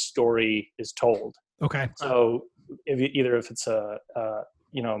way the story is told. Okay. So if it's a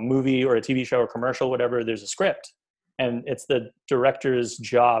movie or a TV show or commercial, whatever, there's a script, and it's the director's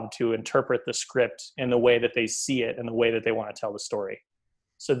job to interpret the script in the way that they see it and the way that they want to tell the story.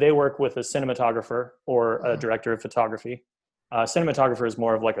 So they work with a cinematographer or a director of photography. Cinematographer is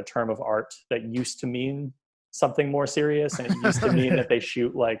more of like a term of art that used to mean something more serious, and it used to mean that they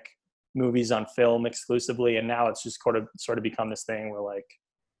shoot like movies on film exclusively, and now it's just sort of become this thing where like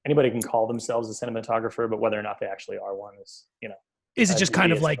anybody can call themselves a cinematographer, but whether or not they actually are one is is it just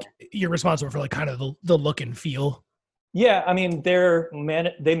kind of like you're responsible for like kind of the look and feel? Yeah, I mean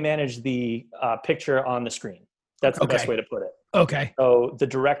they manage the picture on the screen. That's the best way to put it. Okay. So the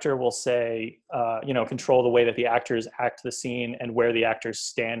director will say control the way that the actors act the scene and where the actors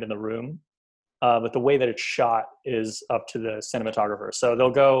stand in the room. But the way that it's shot is up to the cinematographer. So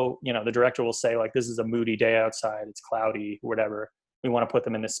they'll go, the director will say like, this is a moody day outside, it's cloudy, whatever. We want to put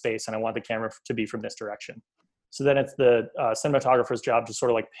them in this space and I want the camera to be from this direction. So then it's the cinematographer's job to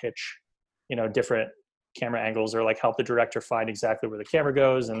sort of like pitch, different camera angles or like help the director find exactly where the camera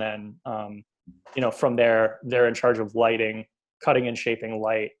goes. And then, from there, they're in charge of lighting, cutting and shaping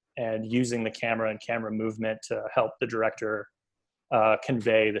light and using the camera and camera movement to help the director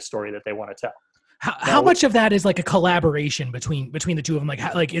convey the story that they want to tell. How much of that is like a collaboration between the two of them?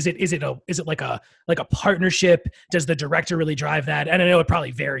 Like is it like a partnership? Does the director really drive that? And I know it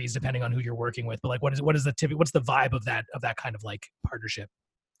probably varies depending on who you're working with, but like what's the vibe of that kind of like partnership?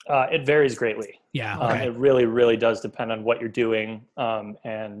 It varies greatly. Yeah. Okay. It really, really does depend on what you're doing.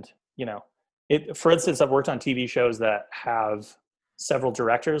 And For instance, I've worked on TV shows that have several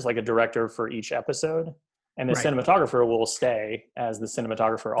directors, like a director for each episode, and the cinematographer will stay as the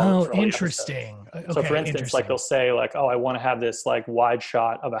cinematographer for all the interesting. episodes. So for instance, like they'll say like, oh, I want to have this like wide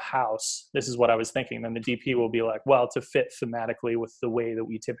shot of a house. This is what I was thinking. Then the DP will be like, well, to fit thematically with the way that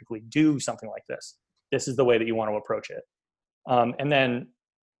we typically do something like this, this is the way that you want to approach it. And then,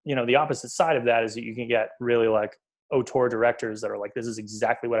 the opposite side of that is that you can get really like auteur directors that are like, this is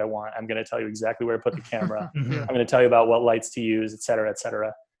exactly what I want. I'm going to tell you exactly where to put the camera. I'm going to tell you about what lights to use, et cetera, et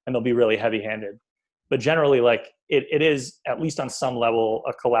cetera. And they'll be really heavy handed. But generally, like it is, at least on some level,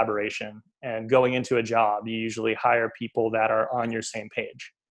 a collaboration. And going into a job, you usually hire people that are on your same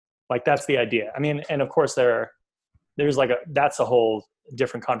page. Like that's the idea. I mean, and of course there's like that's a whole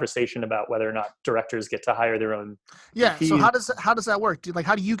different conversation about whether or not directors get to hire their own. Yeah. So how does that work?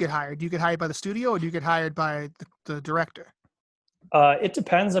 How do you get hired? Do you get hired by the studio, or do you get hired by the director? It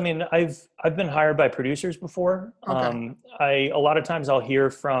depends. I mean, I've been hired by producers before. Okay. A lot of times I'll hear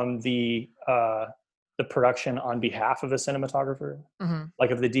from the production on behalf of a cinematographer. Mm-hmm. Like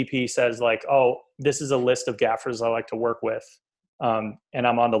if the DP says like, oh, this is a list of gaffers I like to work with. And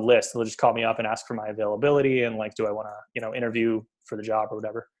I'm on the list, they'll just call me up and ask for my availability and like, do I want to, interview for the job or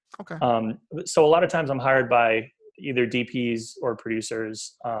whatever. Okay. So a lot of times I'm hired by either DPs or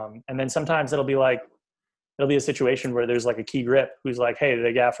producers. And then sometimes it'll be a situation where there's like a key grip who's like, hey,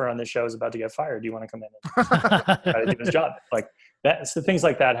 the gaffer on this show is about to get fired. Do you want to come in and try to do this job? Like that. So things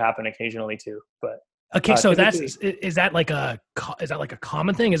like that happen occasionally too, but. Okay, so is that like a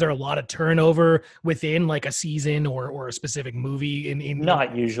common thing? Is there a lot of turnover within like a season or a specific movie? In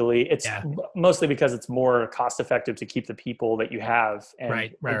Not usually. It's mostly because it's more cost effective to keep the people that you have, and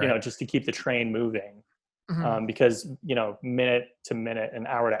right. Just to keep the train moving. Mm-hmm. Because minute to minute and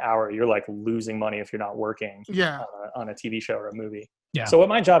hour to hour, you're like losing money if you're not working. On a TV show or a movie. Yeah. So what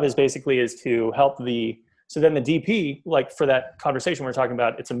my job is basically is to help So then the DP, like for that conversation we're talking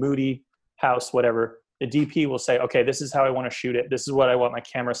about, it's a moody house, whatever. The DP will say, okay, this is how I want to shoot it. This is what I want my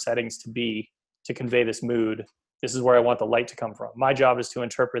camera settings to be to convey this mood. This is where I want the light to come from. My job is to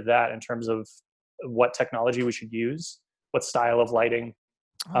interpret that in terms of what technology we should use, what style of lighting,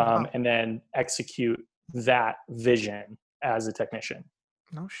 and then execute that vision as a technician.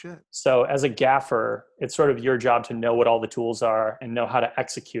 No shit. So as a gaffer, it's sort of your job to know what all the tools are and know how to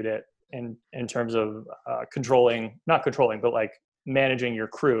execute it in terms of not controlling, but like managing your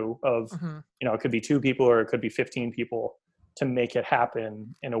crew of, it could be 2 people or it could be 15 people to make it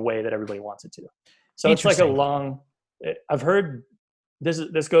happen in a way that everybody wants it to. So it's like I've heard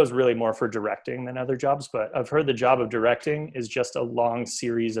this goes really more for directing than other jobs, but I've heard the job of directing is just a long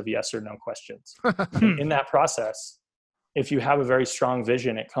series of yes or no questions. In that process, if you have a very strong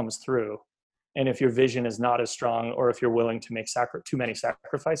vision, it comes through. And if your vision is not as strong, or if you're willing to make too many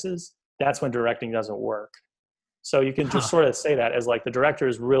sacrifices, that's when directing doesn't work. So you can just sort of say that as like the director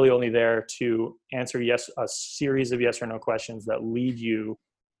is really only there to answer a series of yes or no questions that lead you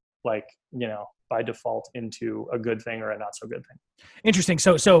like, by default into a good thing or a not so good thing. Interesting.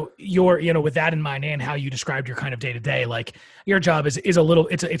 So you're, with that in mind and how you described your kind of day to day, like your job is a little,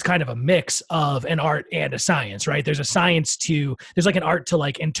 it's kind of a mix of an art and a science, right? There's like an art to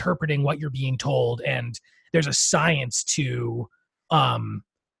like interpreting what you're being told. And there's a science to,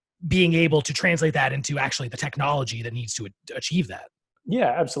 being able to translate that into actually the technology that needs to achieve that.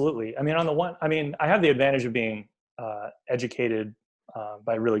 Yeah, absolutely. I mean, I have the advantage of being educated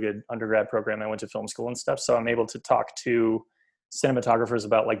by a really good undergrad program. I went to film school and stuff. So I'm able to talk to cinematographers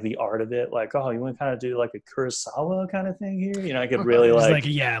about like the art of it. Like, oh, you want to kind of do like a Kurosawa kind of thing here? I could really like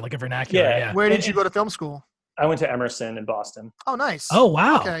a vernacular. Yeah. Where did you go to film school? I went to Emerson in Boston. Oh, nice. Oh,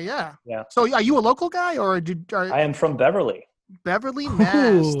 wow. Okay. Yeah. Yeah. So are you a local guy or I am from Beverly. Beverly,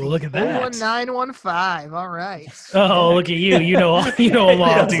 Mass. Ooh, look at that. 41915. All right. Oh, look at you. You know them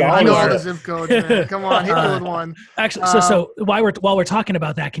all, dude. I know all the zip codes, man. Come on, hit me with one. Actually, so while we're talking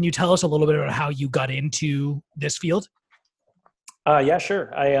about that, can you tell us a little bit about how you got into this field? Yeah,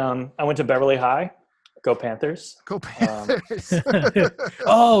 sure. I went to Beverly High. Go Panthers. Go Panthers. They're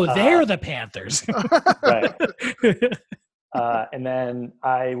the Panthers. Right. And then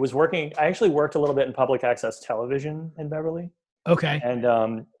I actually worked a little bit in public access television in Beverly. Okay.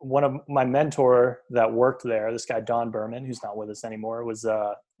 And one of my mentor that worked there, this guy, Don Berman, who's not with us anymore, was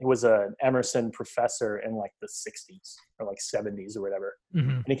an Emerson professor in like the 60s or like 70s or whatever. Mm-hmm.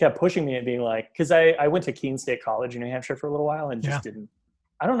 And he kept pushing me and being like, because I went to Keene State College in New Hampshire for a little while and just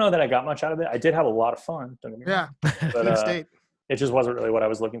I don't know that I got much out of it. I did have a lot of fun. Don't get me wrong. But Keene State. It just wasn't really what I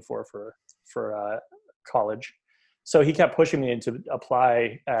was looking for college. So he kept pushing me to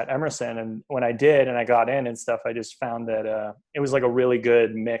apply at Emerson. And when I did, and I got in and stuff, I just found that it was like a really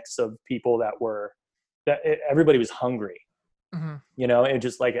good mix of people everybody was hungry. Mm-hmm. You know, it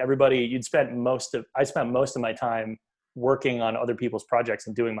just like everybody, I spent most of my time working on other people's projects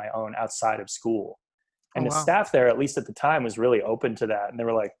and doing my own outside of school. And the staff there, at least at the time, was really open to that. And they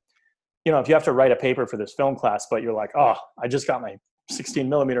were like, you know, if you have to write a paper for this film class, but you're like, oh, I just got my 16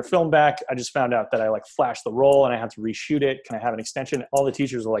 millimeter film back. I just found out that I like flashed the roll and I had to reshoot it. Can I have an extension? All the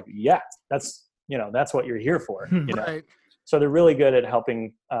teachers were like, yeah, that's what you're here for. You know? Right. So they're really good at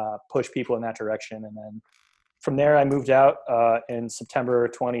helping push people in that direction. And then from there, I moved out in September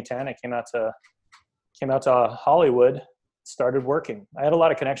 2010. I came out to Hollywood, started working. I had a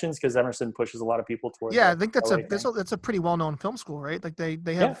lot of connections because Emerson pushes a lot of people towards. Yeah, I think that's a pretty well-known film school, right? Like they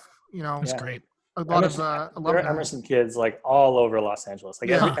have, you know, it's great. A lot Emerson, there are Emerson kids like all over Los Angeles.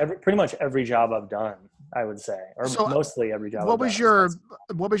 Like pretty much every job I've done, I would say, or mostly every job. What was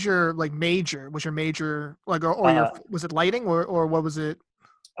your like major? Was your major like, was it lighting or what was it?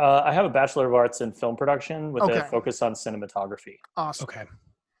 I have a Bachelor of Arts in film production with a focus on cinematography. Awesome. Okay.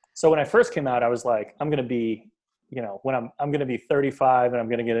 So when I first came out, I was like, I'm going to be, you know, when I'm going to be 35 and I'm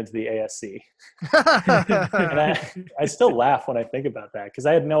going to get into the ASC. And I still laugh when I think about that because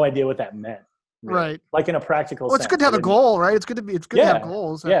I had no idea what that meant. Really. Right. Like in a practical sense. Well, it's good to have a goal, right? It's good to have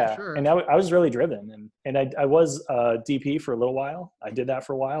goals. Yeah. For sure. And I was really driven. And I was DP for a little while. I did that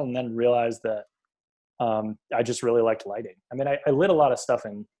for a while and then realized that I just really liked lighting. I mean, I lit a lot of stuff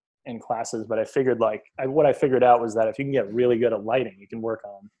in classes, but I figured what I figured out was that if you can get really good at lighting, you can work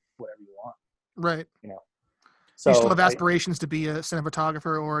on whatever you want. Right. You know. So you still have aspirations to be a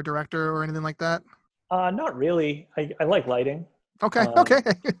cinematographer or a director or anything like that? Not really. I like lighting. Okay. Okay.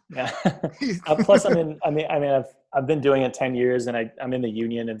 Yeah. Plus, I've been doing it 10 years, and I'm in the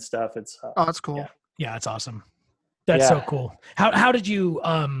union and stuff. It's oh, that's cool. Yeah, that's awesome. That's so cool. How did you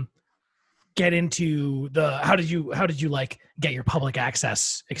get into how did you like get your public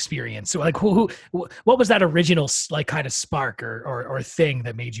access experience? So like what was that original like kind of spark or thing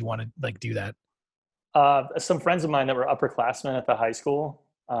that made you want to like do that? Some friends of mine that were upperclassmen at the high school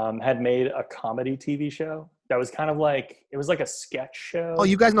had made a comedy TV show that was kind of like, it was like a sketch show. Oh,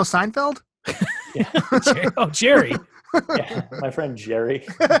 you guys know Seinfeld? Yeah. Jerry. Yeah, my friend Jerry.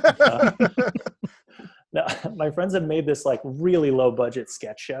 No, my friends had made this like really low budget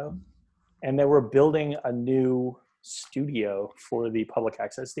sketch show, and they were building a new studio for the public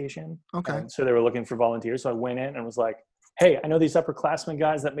access station. Okay. So they were looking for volunteers. So I went in and was like, hey, I know these upperclassmen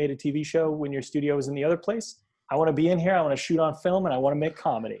guys that made a TV show when your studio was in the other place. I want to be in here. I want to shoot on film and I want to make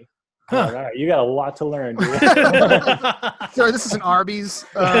comedy. Huh. Like, all right, you got a lot to learn, dude. Sorry, this is an Arby's.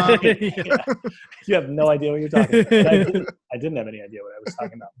 Yeah. You have no idea what you're talking about. I didn't have any idea what I was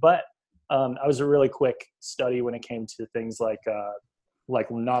talking about. But I was a really quick study when it came to things like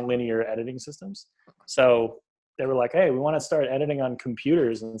nonlinear editing systems. So they were like, hey, we want to start editing on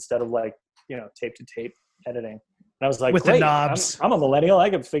computers instead of like, you know, tape to tape editing. And I was like, with great, the knobs. I'm a millennial. I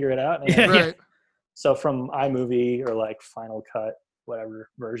could figure it out. And right. So from iMovie or like Final Cut, whatever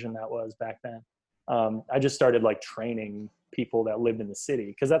version that was back then, I just started like training people that lived in the city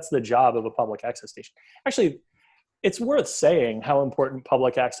because that's the job of a public access station. Actually, it's worth saying how important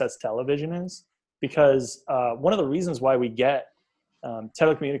public access television is because one of the reasons why we get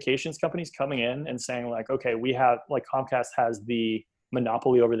telecommunications companies coming in and saying like, okay, we have like Comcast has the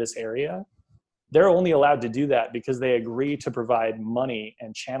monopoly over this area. They're only allowed to do that because they agree to provide money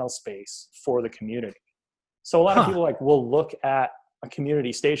and channel space for the community. So a lot of people like will look at a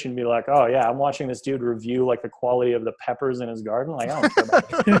community station and be like, oh yeah, I'm watching this dude review like the quality of the peppers in his garden. Like, I don't care about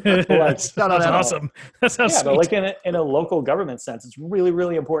that. That's awesome. That sounds sweet. But like in a local government sense, it's really,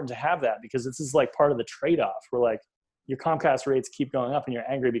 really important to have that because this is like part of the trade-off where like your Comcast rates keep going up and you're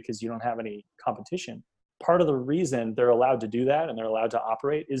angry because you don't have any competition. Part of the reason they're allowed to do that and they're allowed to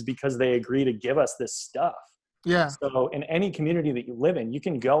operate is because they agree to give us this stuff. Yeah. So in any community that you live in, you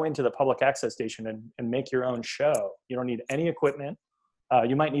can go into the public access station and make your own show. You don't need any equipment.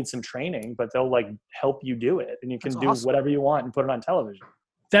 You might need some training, but they'll like help you do it and you can do whatever you want and put it on television.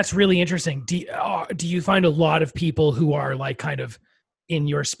 That's really interesting. Do you find a lot of people who are like kind of in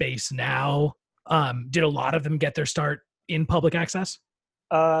your space now? Did a lot of them get their start in public access?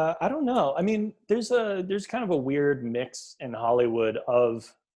 I don't know. I mean, there's kind of a weird mix in Hollywood of,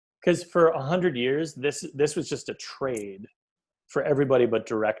 because for 100 years, this was just a trade for everybody but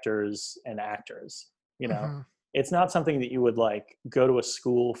directors and actors. You know, it's not something that you would like go to a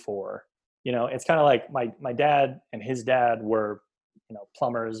school for. You know, it's kind of like my dad and his dad were, you know,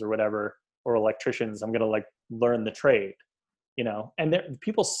 plumbers or whatever, or electricians. I'm going to like learn the trade, you know, and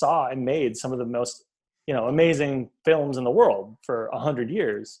people saw and made some of the most amazing films in the world for 100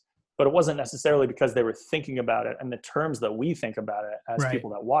 years, but it wasn't necessarily because they were thinking about it in the terms that we think about it as people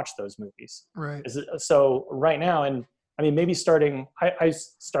that watch those movies. Right. So right now, and I mean, maybe I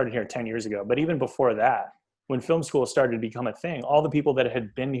started here 10 years ago, but even before that, when film school started to become a thing, all the people that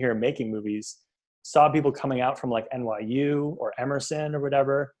had been here making movies saw people coming out from like NYU or Emerson or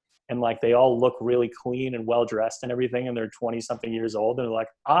whatever, and like they all look really clean and well dressed and everything, and they're 20 something years old, and they're like,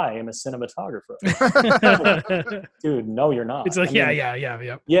 I am a cinematographer. Dude, no, you're not. It's like,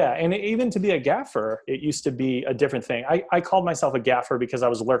 yeah. And even to be a gaffer, it used to be a different thing. I called myself a gaffer because I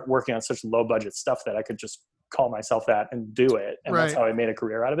was working on such low budget stuff that I could just call myself that and do it, and that's how I made a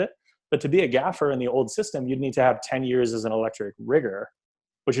career out of it. But to be a gaffer in the old system, you'd need to have 10 years as an electric rigger,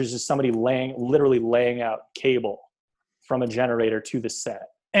 which is just somebody literally laying out cable from a generator to the set.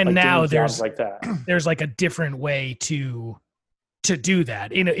 And like now there's like that. There's like a different way to do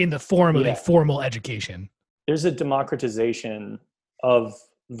that in the form of a formal education. There's a democratization of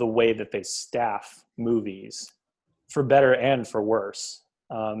the way that they staff movies, for better and for worse.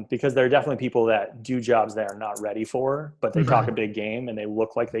 Because there are definitely people that do jobs they are not ready for, but they talk a big game and they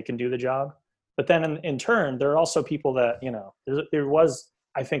look like they can do the job. But then in turn, there are also people that, there was,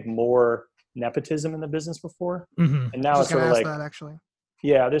 I think, more nepotism in the business before. And now it's sort of like, that, actually.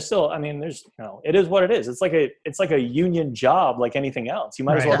 Yeah, there's still, I mean, there's, it is what it is. It's like a union job, like anything else. You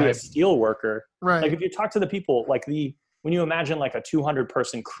might as well be a steel worker. Right. Like if you talk to the people, like when you imagine like a 200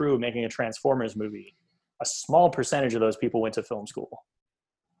 person crew making a Transformers movie, a small percentage of those people went to film school.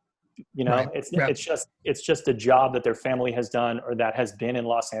 It's just a job that their family has done or that has been in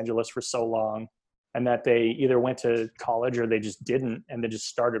Los Angeles for so long, and that they either went to college or they just didn't, and they just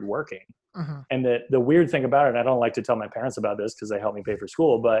started working. And the weird thing about it, and I don't like to tell my parents about this because they helped me pay for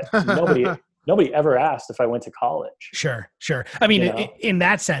school, but nobody ever asked if I went to college. Sure. I mean, in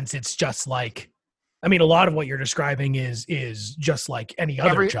that sense, it's just like, I mean, a lot of what you're describing is just like any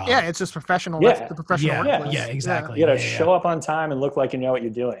other job. Yeah, it's just professional. Yeah. That's the professional workplace. Yeah, exactly. You got to show up on time and look like you know what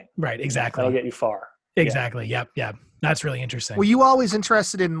you're doing. Right, exactly. That'll get you far. Exactly. Yep. That's really interesting. Were you always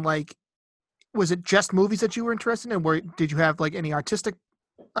interested in, like, was it just movies that you were interested in? Did you have like any artistic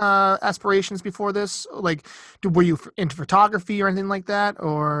aspirations before this? Like, were you into photography or anything like that,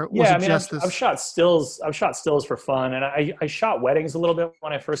 or was it just this? I've shot stills for fun, and I shot weddings a little bit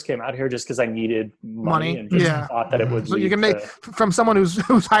when I first came out here, just because I needed money and just thought that it would. So you can make from someone who's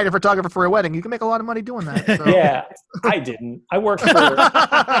hired a photographer for a wedding, you can make a lot of money doing that. So. Yeah, I didn't. I worked for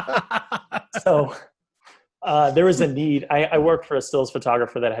so. There was a need. I worked for a stills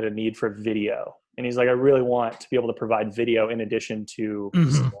photographer that had a need for video. And he's like, I really want to be able to provide video in addition to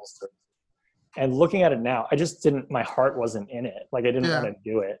stills. And looking at it now, I just my heart wasn't in it. Like I didn't want to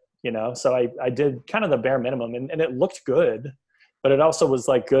do it, So I did kind of the bare minimum, and it looked good, but it also was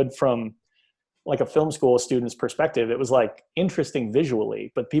like good from like a film school student's perspective. It was like interesting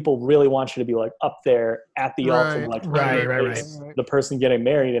visually, but people really want you to be like up there at the altar, like the person getting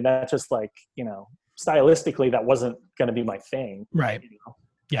married. And that just like, stylistically, that wasn't going to be my thing. Right.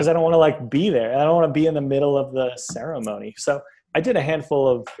 Because I don't want to like be there. I don't want to be in the middle of the ceremony. So I did a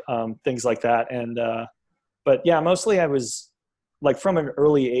handful of things like that. And, but yeah, mostly I was like from an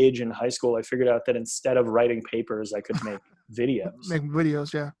early age in high school, I figured out that instead of writing papers, I could make videos. Make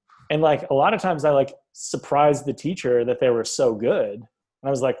videos. Yeah. And like a lot of times I like surprised the teacher that they were so good. And I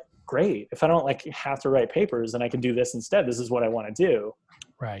was like, great. If I don't like have to write papers, then I can do this instead. This is what I want to do.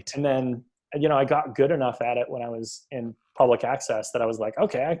 Right. And then, I got good enough at it when I was in public access that I was like,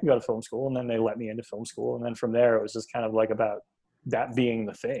 okay, I can go to film school. And then they let me into film school. And then from there, it was just kind of like about that being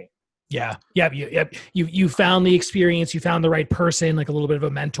the thing. Yeah. You found the experience, you found the right person, like a little bit of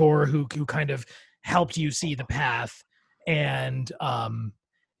a mentor who kind of helped you see the path. And,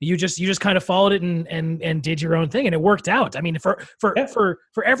 you just kind of followed it and did your own thing, and it worked out. I mean, for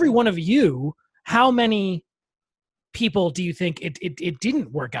every one of you, how many people do you think it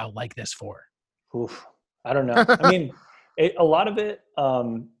didn't work out like this for? Oof, I don't know. I mean, a lot of it,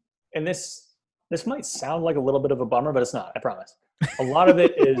 and this might sound like a little bit of a bummer, but it's not, I promise. A lot of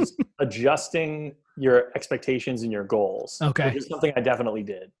it is adjusting your expectations and your goals. Okay. Which is something I definitely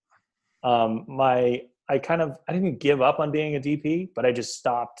did. I didn't give up on being a DP, but I just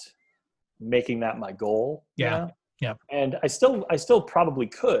stopped making that my goal. Yeah. Yeah. And I still probably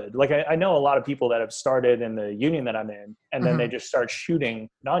could. Like I know a lot of people that have started in the union that I'm in, and then they just start shooting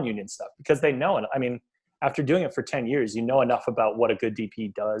non-union stuff because they know it. I mean, after doing it for 10 years, you know enough about what a good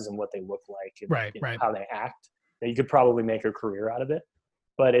DP does and what they look like and how they act that you could probably make a career out of it.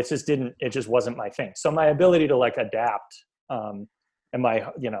 But it just wasn't my thing. So my ability to like adapt, and I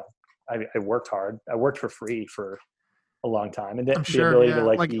worked hard. I worked for free for a long time, and I'm the sure, ability yeah.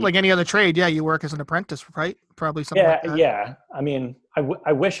 to Like any other trade, yeah, you work as an apprentice, right? Probably something like that. yeah. I mean,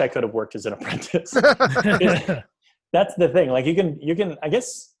 I wish I could have worked as an apprentice. That's the thing. Like you can. I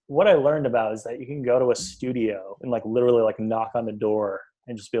guess what I learned about is that you can go to a studio and like literally like knock on the door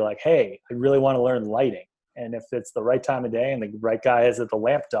and just be like, "Hey, I really want to learn lighting." And if it's the right time of day and the right guy is at the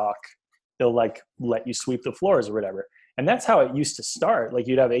lamp dock, they'll like let you sweep the floors or whatever. And that's how it used to start. Like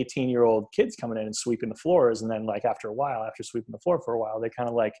you'd have 18-year-old kids coming in and sweeping the floors. And then like after a while, after sweeping the floor for a while, they kind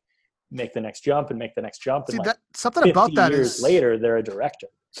of like make the next jump and make the next jump. And See, like that something about that years is later, they're a director.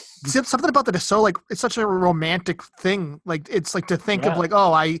 something about that is so like it's such a romantic thing. Like it's like to think of Yeah. like,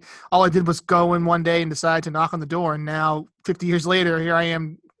 oh, all I did was go in one day and decide to knock on the door, and now 50 years later, here I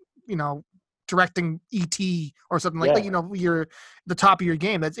am, directing ET or something like that. You're the top of your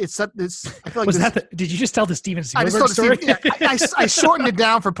game. It's I feel like Was did you just tell the Steven I just Spielberg told story? I shortened it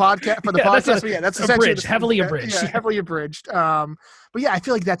down for the podcast. But that's essentially abridged, heavily abridged. Yeah, heavily abridged. But yeah, I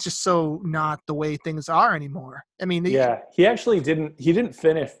feel like that's just so not the way things are anymore. I mean, Yeah, he actually didn't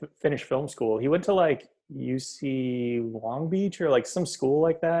finish film school. He went to like UC Long Beach or like some school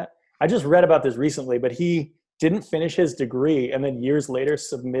like that. I just read about this recently, but he didn't finish his degree and then years later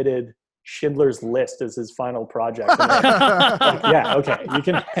submitted Schindler's List as his final project. Yeah, okay, you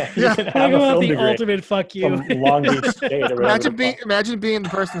can have a film degree. Ultimate fuck you. From Long Beach State. Or imagine being the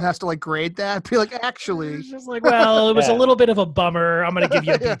person that has to like grade that. Be like, actually, it's just like, well, it was a little bit of a bummer. I'm going to give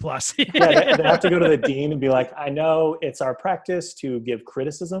you a B plus. Yeah, they have to go to the dean and be like, I know it's our practice to give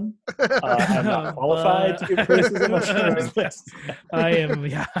criticism. I'm not qualified to give criticism of Schindler's List. I am.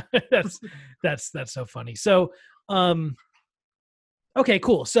 Yeah, that's so funny. So, okay,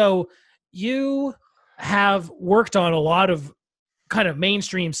 cool. So you have worked on a lot of kind of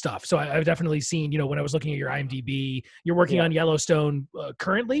mainstream stuff. So I've definitely seen, when I was looking at your IMDb, you're working on Yellowstone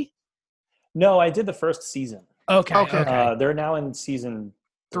currently? No, I did the first season. Okay. They're now in season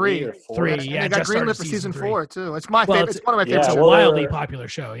 3 or 4. Three, yeah. They got greenlit for season 4 too. It's my favorite. It's one of my favorites. favorites. It's a wildly popular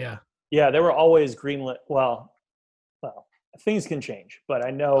show. Yeah. Yeah, they were always greenlit. Well, things can change, but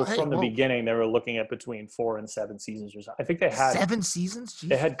I know from the beginning they were looking at between 4 and 7 seasons or so. I think they had 7 seasons. Jeez.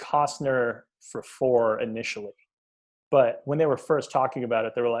 They had Costner for 4 initially, but when they were first talking about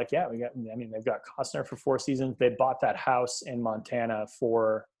it, they were like, "Yeah, they've got Costner for 4 seasons." They bought that house in Montana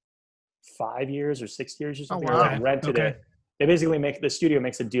for 5 years or 6 years or something. Oh, wow. Or like rented it. They basically the studio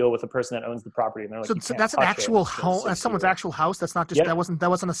makes a deal with the person that owns the property, and they're like, so that's an actual home. That's someone's actual house. That's not just that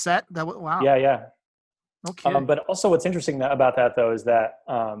wasn't a set. Wow. Yeah. Okay. But also what's interesting about that though is that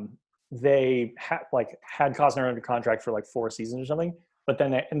they had Costner under contract for like 4 seasons or something, but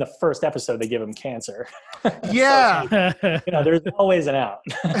then in the first episode they give him cancer. Yeah. So, there's always an out.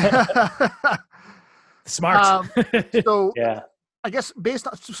 Smart. So yeah, I guess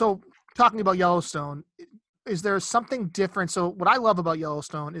talking about Yellowstone, is there something different? So what I love about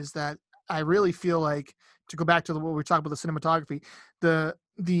Yellowstone is that I really feel like, to go back to what we were talking about, the cinematography,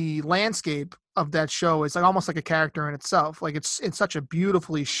 the landscape of that show is like almost like a character in itself. Like it's such a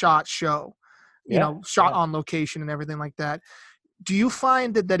beautifully shot show, shot on location and everything like that. Do you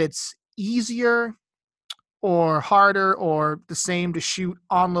find that it's easier or harder or the same to shoot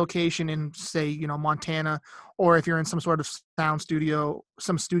on location in, say, Montana, or if you're in some sort of sound studio,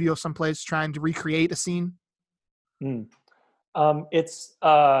 someplace trying to recreate a scene? It's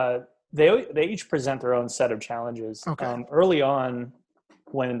they each present their own set of challenges. Okay. Early on,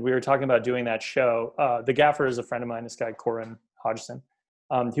 when we were talking about doing that show, the gaffer is a friend of mine, this guy Corin Hodgson.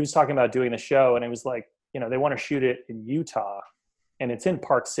 He was talking about doing the show, and it was like, they want to shoot it in Utah, and it's in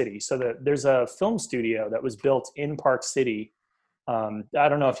Park City. So there's a film studio that was built in Park City. I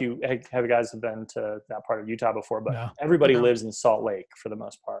don't know if you guys have been to that part of Utah before, but everybody lives in Salt Lake for the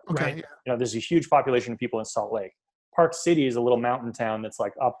most part. Okay. Right? There's a huge population of people in Salt Lake. Park City is a little mountain town that's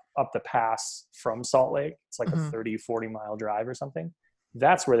like up the pass from Salt Lake. It's like a 30-40 mile drive or something.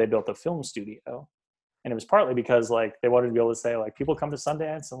 That's where they built the film studio. And it was partly because like they wanted to be able to say like, people come to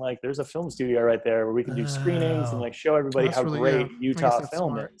Sundance and like there's a film studio right there where we can do screenings and like show everybody how great Utah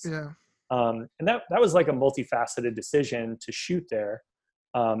film is. Yeah. And that was like a multifaceted decision to shoot there.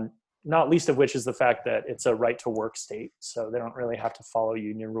 Not least of which is the fact that it's a right to work state. So they don't really have to follow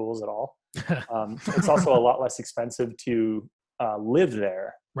union rules at all. It's also a lot less expensive to live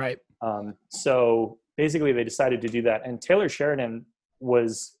there. Right. So basically they decided to do that. And Taylor Sheridan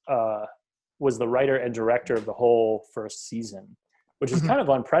was the writer and director of the whole first season, which is kind of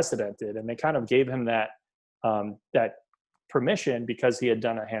unprecedented. And they kind of gave him that permission because he had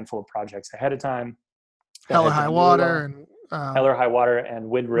done a handful of projects ahead of time. Hell or High Water and Hell or High Water and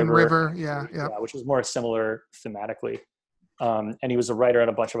Wind River. Yeah, which is more similar thematically. And he was a writer on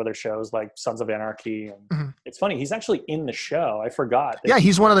a bunch of other shows like Sons of Anarchy. And it's funny, he's actually in the show. I forgot. Yeah,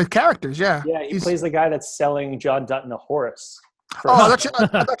 he's one of the characters. Yeah. Yeah, he plays the guy that's selling John Dutton a horse. I thought you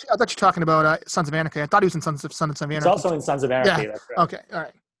were talking about Sons of Anarchy. I thought he was in Sons of Anarchy. He's also in Sons of Anarchy. Yeah. That's right. Okay. All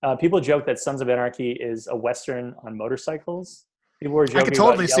right. People joke that Sons of Anarchy is a Western on motorcycles. People were joking I could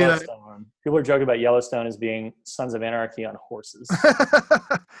totally about see that. People were joking about Yellowstone as being Sons of Anarchy on horses.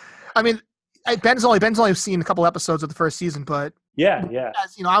 I mean, Ben's only seen a couple episodes of the first season, but yeah.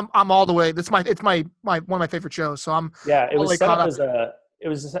 As, you know, I'm all the way. It's my one of my favorite shows. So I'm it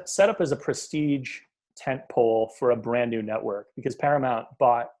was set up as a prestige tent pole for a brand new network because Paramount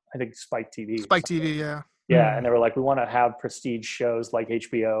bought, I think, Spike TV. Spike TV, yeah. Yeah, and they were like, we want to have prestige shows like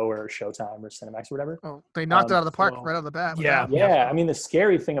HBO or Showtime or Cinemax or whatever. Oh, they knocked it out of the park right out of the bat. Yeah. I mean, the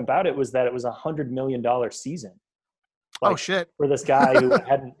scary thing about it was that it was $100 million season. Like, oh shit! For this guy who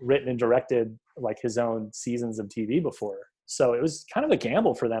hadn't written and directed like his own seasons of TV before, so it was kind of a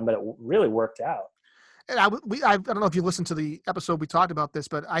gamble for them, but it really worked out. And I don't know if you listened to the episode we talked about this,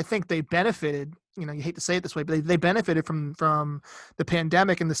 but I think they benefited. You know, you hate to say it this way, but they benefited from the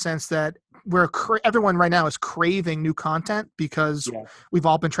pandemic in the sense that everyone right now is craving new content because we've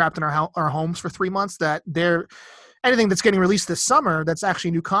all been trapped in our homes for 3 months. That anything that's getting released this summer that's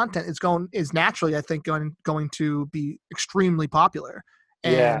actually new content is naturally, I think, going to be extremely popular.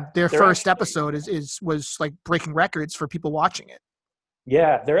 And their first episode was like breaking records for people watching it.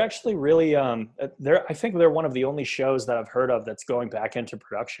 Yeah, they're actually really I think they're one of the only shows that I've heard of that's going back into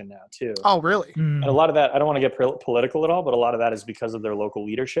production now too. Oh, really? And a lot of that, I don't want to get political at all, but a lot of that is because of their local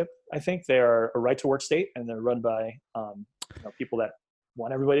leadership. I think they are a right to work state and they're run by people that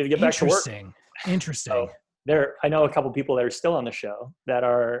want everybody to get back to work. Interesting. So I know a couple people that are still on the show that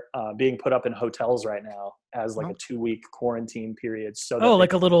are being put up in hotels right now as like a 2-week quarantine period. So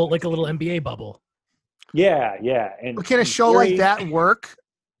like a little NBA bubble. Yeah. And but can a show like that work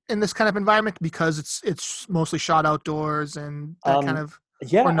in this kind of environment because it's mostly shot outdoors and that kind of?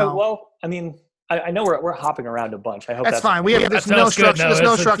 Yeah. Well, I mean, I know we're hopping around a bunch. I hope that's fine. There's no structure. There's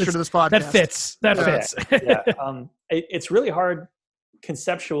no structure to this podcast. That fits. Yeah. It's really hard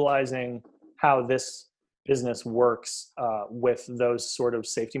conceptualizing how this business works with those sort of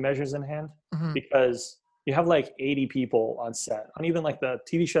safety measures in hand, because you have like 80 people on set on even like the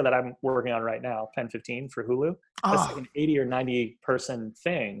TV show that I'm working on right now, Pen 15 for Hulu. That's like an 80 or 90 person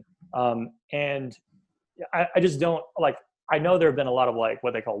thing. And I just don't like, I know there have been a lot of like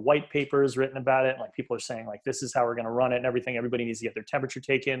what they call white papers written about it. Like people are saying like, this is how we're going to run it and everything. Everybody needs to get their temperature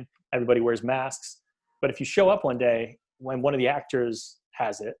taken. Everybody wears masks. But if you show up one day when one of the actors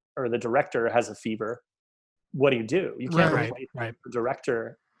has it or the director has a fever, what do? You can't wait for the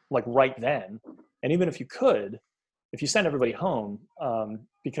director like right then. And even if you could, if you send everybody home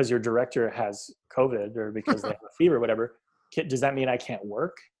because your director has COVID or because they have a fever or whatever, does that mean I can't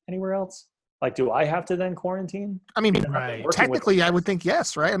work anywhere else? Like, do I have to then quarantine? I mean, technically, I would think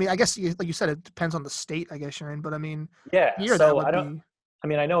yes, right? I mean, I guess, like you said, it depends on the state, I guess you're in. But I mean,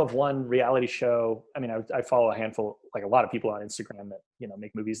 I know of one reality show. I mean, I follow a handful, like a lot of people on Instagram that,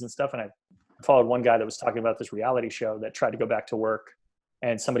 make movies and stuff. And I followed one guy that was talking about this reality show that tried to go back to work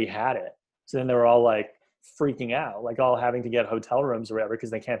and somebody had it. So then they were all like freaking out, like all having to get hotel rooms or whatever,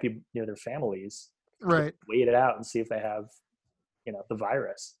 because they can't be near their families. Right. Wait it out and see if they have, the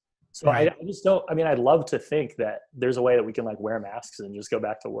virus. So I just don't, I mean, I'd love to think that there's a way that we can like wear masks and just go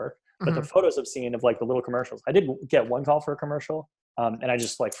back to work. But the photos I've seen of like the little commercials, I did get one call for a commercial and I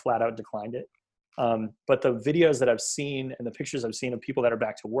just like flat out declined it. But the videos that I've seen and the pictures I've seen of people that are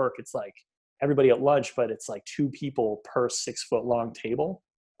back to work, it's like everybody at lunch, but it's like 2 people per 6-foot long table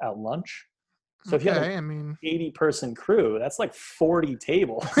at lunch. So if you have an 80-person crew, that's like 40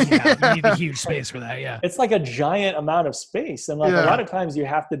 tables. Yeah, you need a huge space for that. Yeah, it's like a giant amount of space, and like a lot of times you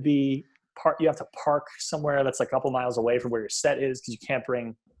have to park somewhere that's a couple miles away from where your set is because you can't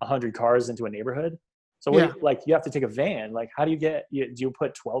bring 100 cars into a neighborhood. So you have to take a van. Like, how do do you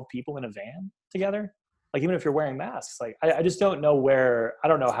put 12 people in a van together? Like, even if you're wearing masks, like I just don't know I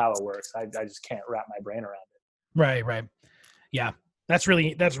don't know how it works. I just can't wrap my brain around it. Right. Yeah. That's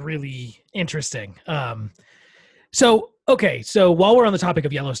really interesting. So while we're on the topic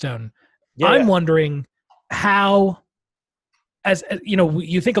of Yellowstone, I'm wondering how, as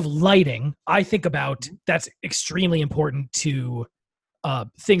you think of lighting, I think about that's extremely important to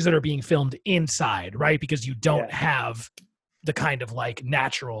things that are being filmed inside, right? Because you don't have the kind of like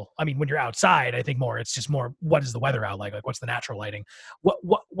natural, I mean, when you're outside, I think it's just more, what is the weather out like? Like, what's the natural lighting?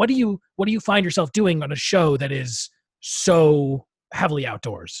 What do you find yourself doing on a show that is so heavily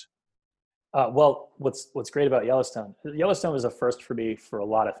outdoors? Well, what's great about Yellowstone was a first for me for a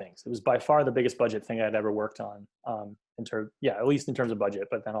lot of things. It was by far the biggest budget thing I'd ever worked on, at least in terms of budget,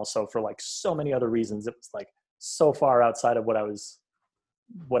 but then also for like so many other reasons. It was like so far outside of what I was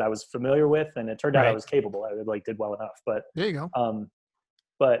familiar with, and it turned out I was capable. I like did well enough. But there you go.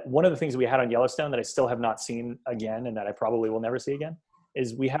 But one of the things we had on Yellowstone that I still have not seen again, and that I probably will never see again,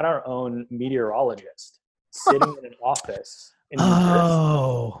 is we had our own meteorologist sitting in an office in New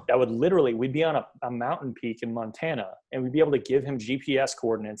Jersey. That would literally, we'd be on a mountain peak in Montana, and we'd be able to give him GPS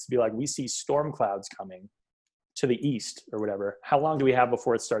coordinates, be like, we see storm clouds coming to the east or whatever. How long do we have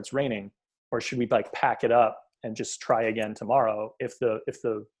before it starts raining? Or should we like pack it up and just try again tomorrow if the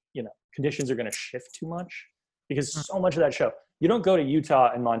conditions are going to shift too much? Because so much of that show, you don't go to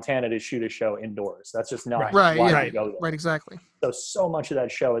Utah and Montana to shoot a show indoors. That's just not why you go there. Right, exactly. So much of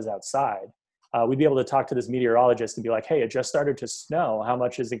that show is outside. We'd be able to talk to this meteorologist and be like, hey, it just started to snow. How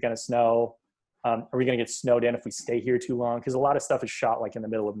much is it going to snow? Are we going to get snowed in if we stay here too long? Because a lot of stuff is shot like in the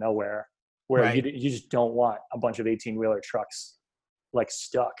middle of nowhere, where you just don't want a bunch of 18-wheeler trucks like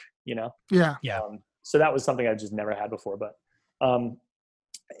stuck, Yeah. So that was something I just never had before. But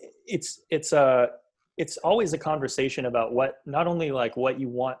it's always a conversation about not only like what you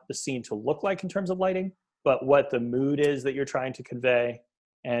want the scene to look like in terms of lighting, but what the mood is that you're trying to convey,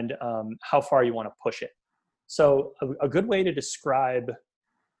 and how far you want to push it. So a good way to describe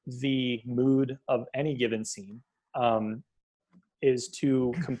the mood of any given scene is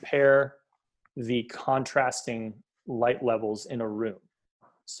to compare the contrasting light levels in a room.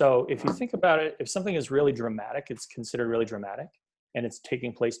 So if you think about it, if something is really dramatic, it's considered really dramatic, and it's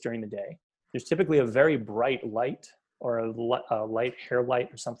taking place during the day, there's typically a very bright light or a light hair light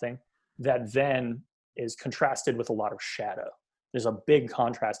or something that then is contrasted with a lot of shadow. There's a big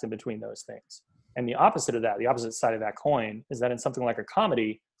contrast in between those things. And the opposite of that, the opposite side of that coin, is that in something like a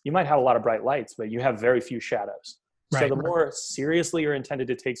comedy, you might have a lot of bright lights, but you have very few shadows. So the more seriously you're intended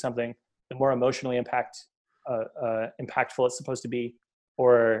to take something, the more emotionally impactful it's supposed to be,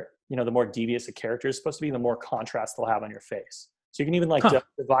 or the more devious a character is supposed to be, the more contrast they'll have on your face. So you can even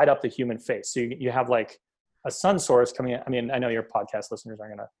divide up the human face. So you have like a sun source coming in. I mean, I know your podcast listeners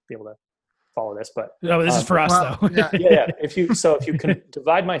aren't going to be able to follow this, but no, this is for us though. Yeah. If you can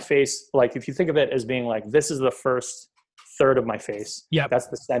divide my face, like if you think of it as being like, this is the first third of my face. Yeah. That's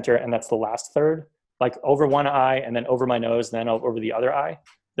the center, and that's the last third, like over one eye and then over my nose, and then over the other eye.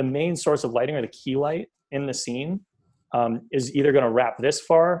 The main source of lighting, or the key light in the scene, is either going to wrap this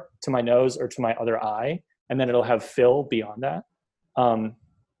far to my nose or to my other eye, and then it'll have fill beyond that.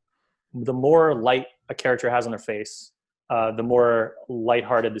 The more light a character has on their face, the more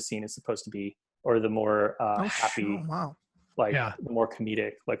lighthearted the scene is supposed to be, or the more happy, the more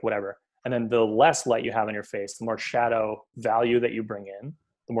comedic, like whatever. And then the less light you have on your face, the more shadow value that you bring in,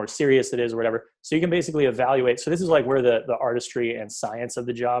 the more serious it is, or whatever. So you can basically evaluate. So this is like where the artistry and science of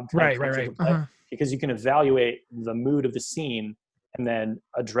the job comes into play, because you can evaluate the mood of the scene and then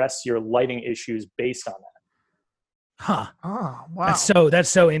address your lighting issues based on that. Huh. Oh, wow. That's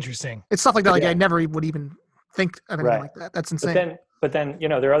so interesting. It's stuff like that. Like I never would even think of anything like that. That's insane. But then,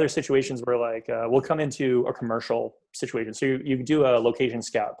 there are other situations where like, we'll come into a commercial situation. So you do a location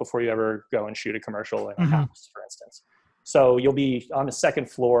scout before you ever go and shoot a commercial in a house, for instance. So you'll be on the second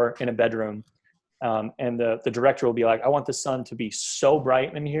floor in a bedroom, and the director will be like, I want the sun to be so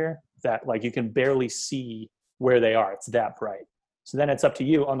bright in here that like you can barely see where they are. It's that bright. So then it's up to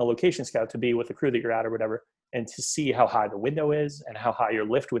you on the location scout to be with the crew that you're at or whatever, and to see how high the window is and how high your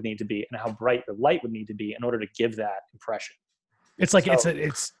lift would need to be and how bright your light would need to be in order to give that impression. It's like it's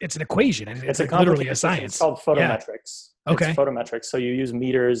an equation. It's like literally a science. It's called photometrics. Yeah. Okay. It's photometrics. So you use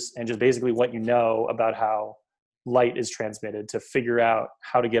meters and just basically what you know about how light is transmitted to figure out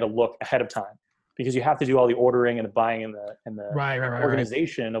how to get a look ahead of time, because you have to do all the ordering and the buying and the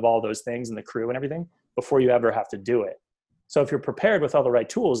organization of all those things and the crew and everything before you ever have to do it. So if you're prepared with all the right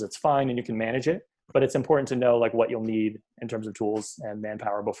tools, it's fine and you can manage it. But it's important to know like what you'll need in terms of tools and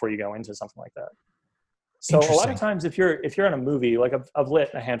manpower before you go into something like that. So a lot of times if you're in a movie, like I've lit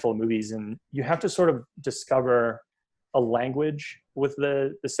a handful of movies, and you have to sort of discover a language with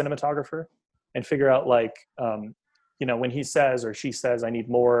the cinematographer and figure out like, when he says or she says, I need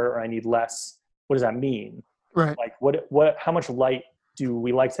more or I need less, what does that mean? Right. Like how much light do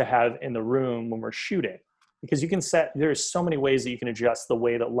we like to have in the room when we're shooting? Because there's so many ways that you can adjust the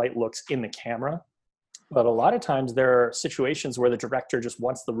way that light looks in the camera. But a lot of times there are situations where the director just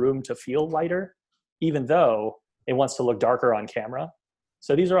wants the room to feel lighter, even though it wants to look darker on camera.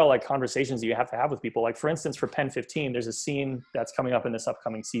 So these are all like conversations that you have to have with people. Like for instance, for Pen 15, there's a scene that's coming up in this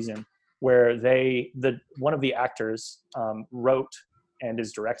upcoming season where one of the actors wrote and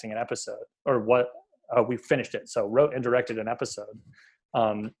is directing an episode, or what we finished it. So wrote and directed an episode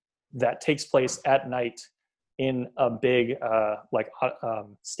that takes place at night in a big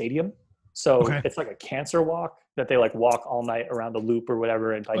stadium. So it's like a cancer walk that they like walk all night around the loop or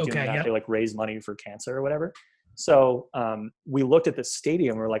whatever. And by doing that, they like raise money for cancer or whatever. So we looked at the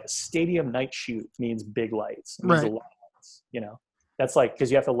stadium. We're like, a stadium night shoot means big lights. It means a lot of lights, you know? That's like, because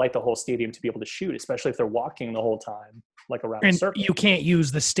you have to light the whole stadium to be able to shoot, especially if they're walking the whole time, like around a circle. You can't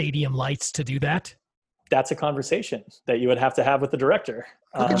use the stadium lights to do that? That's a conversation that you would have to have with the director.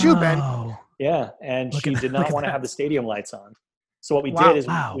 Look at you, Ben. Yeah, and she did not want to have the stadium lights on. So what we did is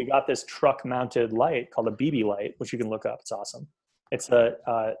we got this truck-mounted light called a BB light, which you can look up. It's awesome. It's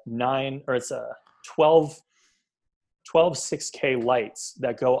a 12 6K lights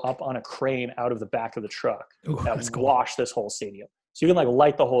that go up on a crane out of the back of the truck that wash this whole stadium. So you can like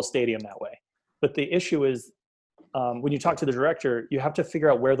light the whole stadium that way. But the issue is when you talk to the director, you have to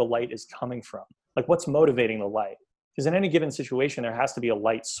figure out where the light is coming from. Like what's motivating the light? Because in any given situation, there has to be a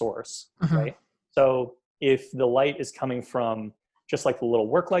light source, right? So if the light is coming from just like the little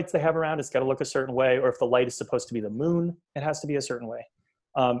work lights they have around, it's got to look a certain way. Or if the light is supposed to be the moon, it has to be a certain way.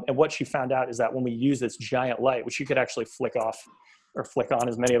 And what she found out is that when we use this giant light, which you could actually flick off or flick on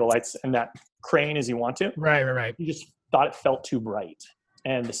as many of the lights in that crane as you want to. Right. You just thought it felt too bright.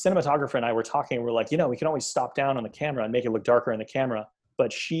 And the cinematographer and I were talking, and we're like, you know, we can always stop down on the camera and make it look darker in the camera.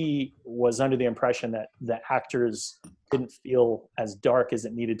 But she was under the impression that the actors didn't feel as dark as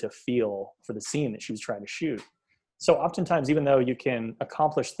it needed to feel for the scene that she was trying to shoot. So oftentimes, even though you can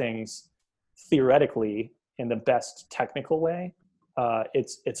accomplish things theoretically in the best technical way,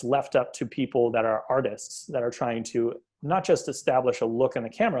 it's left up to people that are artists that are trying to not just establish a look in the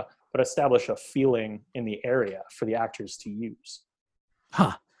camera, but establish a feeling in the area for the actors to use.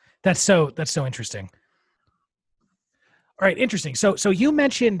 Huh. That's so interesting. All right, interesting. So you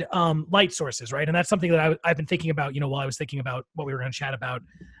mentioned light sources, right? And that's something that I've been thinking about, while I was thinking about what we were going to chat about.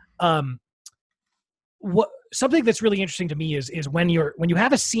 Something that's really interesting to me is when you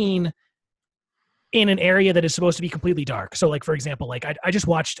have a scene in an area that is supposed to be completely dark. So like, for example, like I just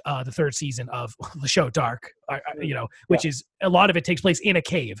watched the third season of the show Dark, which is a lot of it takes place in a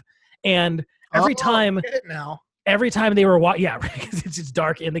cave. And every time they were, it's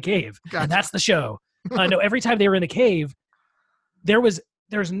dark in the cave. Gotcha. And that's the show. No, every time they were in the cave, there's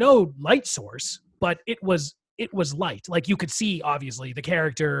no light source, but it was light. Like you could see obviously the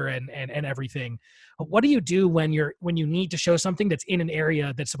character and everything. What do you do when you need to show something that's in an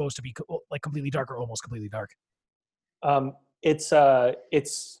area that's supposed to be like completely dark or almost completely dark? It's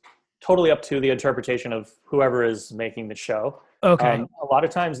totally up to the interpretation of whoever is making the show. Okay. A lot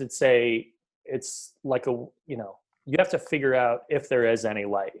of times it's like you have to figure out if there is any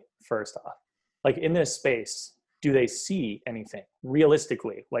light first off. Like in this space, do they see anything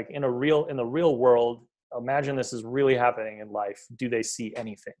realistically? Like in the real world, imagine this is really happening in life. Do they see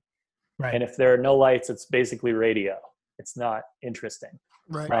anything? Right. And if there are no lights, it's basically radio. It's not interesting.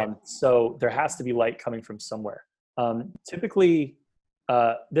 Right. So there has to be light coming from somewhere. Typically,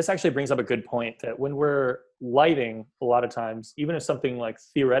 this actually brings up a good point that when we're lighting, a lot of times, even if something like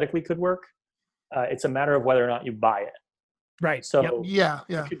theoretically could work, it's a matter of whether or not you buy it. Right. So yeah.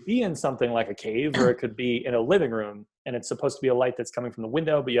 It could be in something like a cave, or it could be in a living room, and it's supposed to be a light that's coming from the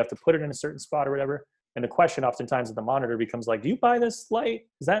window, but you have to put it in a certain spot or whatever. And the question oftentimes at the monitor becomes like, do you buy this light?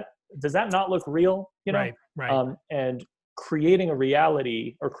 Does that not look real? Right. And creating a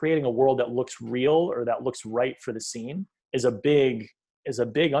reality or creating a world that looks real or that looks right for the scene is a big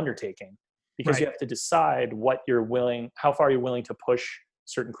undertaking, because you have to decide how far you're willing to push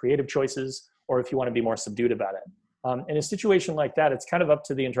certain creative choices, or if you want to be more subdued about it. In a situation like that, it's kind of up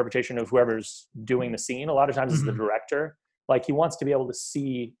to the interpretation of whoever's doing the scene. A lot of times it's the director. Like he wants to be able to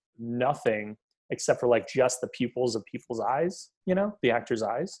see nothing except for like just the pupils of people's eyes, the actor's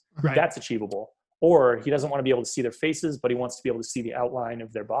eyes. Right. That's achievable. Or he doesn't want to be able to see their faces, but he wants to be able to see the outline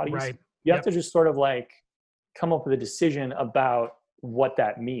of their bodies. Right. You have to just sort of like come up with a decision about what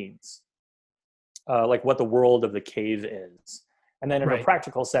that means, like what the world of the cave is. And then in a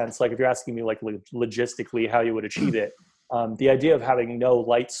practical sense, like if you're asking me like logistically how you would achieve it, the idea of having no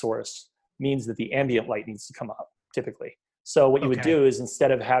light source means that the ambient light needs to come up typically. So what you would do is, instead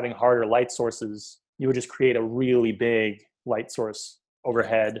of having harder light sources, you would just create a really big light source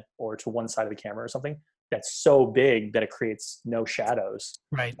overhead or to one side of the camera or something that's so big that it creates no shadows.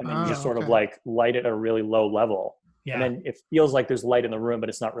 Right. And then you just sort of like light it at a really low level. Yeah. And then it feels like there's light in the room, but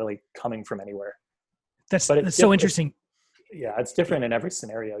it's not really coming from anywhere. That's so interesting. Yeah, it's different in every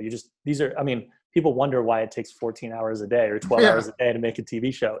scenario. People wonder why it takes 14 hours a day or 12 hours a day to make a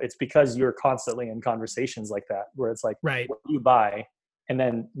TV show. It's because you're constantly in conversations like that, where it's like, what do you buy? And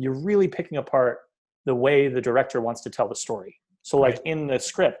then you're really picking apart the way the director wants to tell the story. So like in the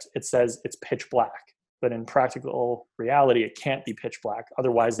script, it says it's pitch black, but in practical reality, it can't be pitch black.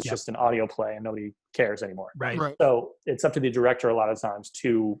 Otherwise, it's just an audio play and nobody cares anymore. Right. So it's up to the director a lot of times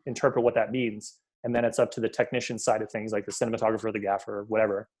to interpret what that means. And then it's up to the technician side of things, like the cinematographer, the gaffer,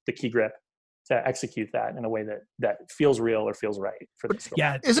 whatever, the key grip, to execute that in a way that feels real or feels right for the story.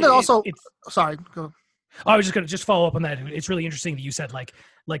 Yeah. Isn't it also, sorry, go. I was just going to follow up on that. It's really interesting that you said like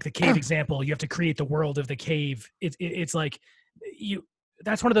the cave example, you have to create the world of the cave. It's like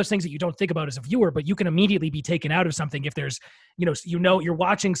that's one of those things that you don't think about as a viewer, but you can immediately be taken out of something if there's, you're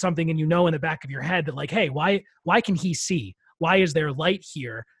watching something and in the back of your head that like, hey, why can he see? Why is there light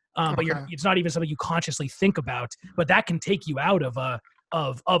here? But it's not even something you consciously think about, but that can take you out of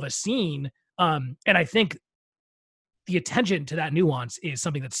a scene. And I think the attention to that nuance is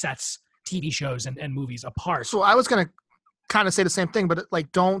something that sets TV shows and movies apart. So I was going to kind of say the same thing, but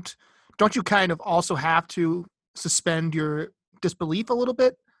like, don't you kind of also have to suspend your disbelief a little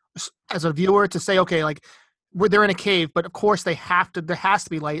bit as a viewer to say, okay, like they're in a cave, but of course there has to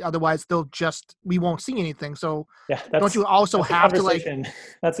be light. Otherwise we won't see anything. So don't you also have to like,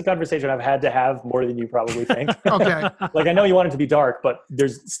 that's a conversation I've had to have more than you probably think. Okay. Like I know you want it to be dark, but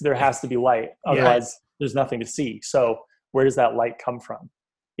there has to be light. Otherwise there's nothing to see. So where does that light come from?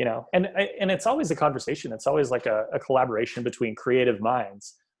 And it's always a conversation. It's always like a collaboration between creative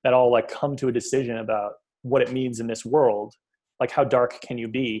minds that all like come to a decision about what it means in this world. Like how dark can you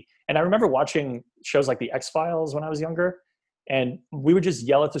be? And I remember watching shows like the X-Files when I was younger, and we would just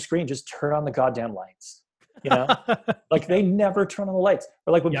yell at the screen, just turn on the goddamn lights, like they never turn on the lights.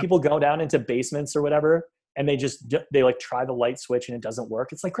 Or like when people go down into basements or whatever, and they like try the light switch and it doesn't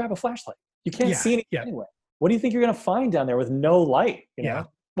work. It's like, grab a flashlight. You can't see anything anyway. What do you think you're going to find down there with no light? You know?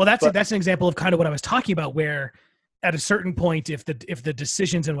 Well, that's an example of kind of what I was talking about, where at a certain point, if the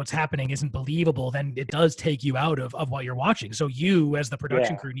decisions and what's happening isn't believable, then it does take you out of what you're watching. So you, as the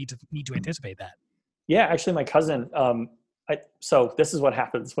production crew, need to anticipate that. Yeah, actually, my cousin. So this is what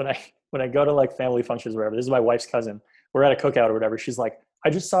happens when I go to like family functions or wherever. This is my wife's cousin. We're at a cookout or whatever. She's like, I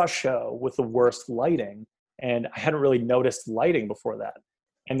just saw a show with the worst lighting, and I hadn't really noticed lighting before that.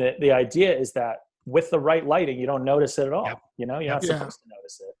 And the idea is that with the right lighting, you don't notice it at all. You're not supposed to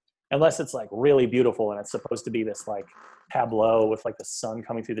notice it unless it's like really beautiful and it's supposed to be this like tableau with like the sun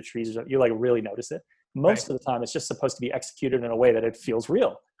coming through the trees. You like really notice it. Most of the time, it's just supposed to be executed in a way that it feels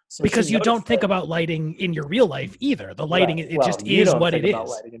real. So because you don't think about lighting in your real life either. The lighting, it just is what it is.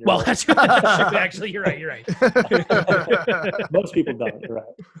 Well, that's actually, you're right. Most people don't. You're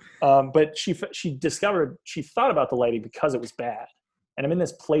right. But she thought about the lighting because it was bad. And I'm in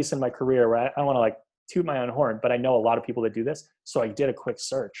this place in my career where I don't want to like toot my own horn, but I know a lot of people that do this. So I did a quick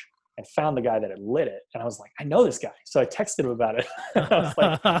search and found the guy that had lit it. And I was like, I know this guy. So I texted him about it. I was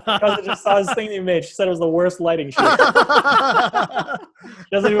like, I just saw this thing that you made. She said it was the worst lighting shoot. She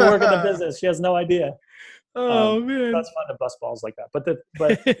doesn't even work in the business. She has no idea. Oh man. That's fun to bust balls like that. But a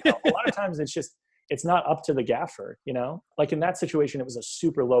lot of times it's not up to the gaffer, like in that situation, it was a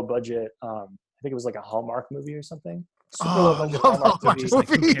super low budget. I think it was like a Hallmark movie or something.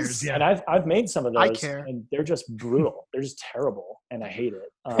 Movies. And I've made some of those, and they're just brutal. They're just terrible, and I hate it.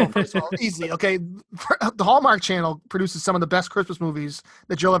 First of all, easy. Okay, the Hallmark Channel produces some of the best Christmas movies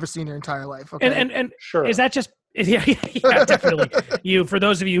that you'll ever see in your entire life. Okay, and sure, is that just? Yeah, definitely. For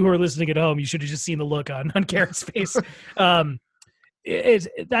those of you who are listening at home, you should have just seen the look on Karen's face. That's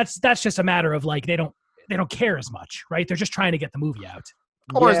just a matter of like they don't care as much, right? They're just trying to get the movie out.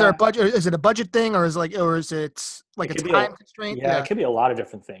 Or is there a budget? Is it a budget thing, or is it like a time constraint? Yeah, it could be a lot of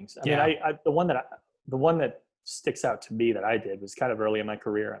different things. I mean, the one that sticks out to me that I did was kind of early in my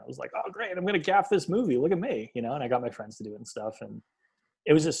career, and I was like, oh great, I'm going to gaff this movie. Look at me, and I got my friends to do it and stuff, and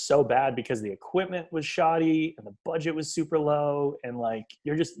it was just so bad because the equipment was shoddy and the budget was super low, and like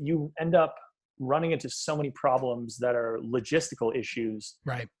you end up running into so many problems that are logistical issues,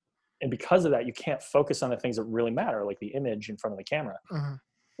 right? And because of that, you can't focus on the things that really matter, like the image in front of the camera.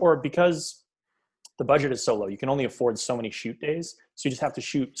 Or because the budget is so low, you can only afford so many shoot days. So you just have to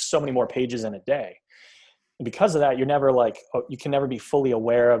shoot so many more pages in a day. And because of that, you're never you can never be fully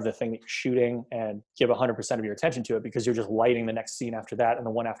aware of the thing that you're shooting and give 100% of your attention to it, because you're just lighting the next scene after that and the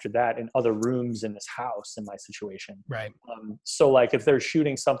one after that in other rooms in this house, in my situation. Right. So like if they're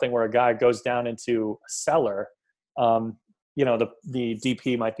shooting something where a guy goes down into a cellar, the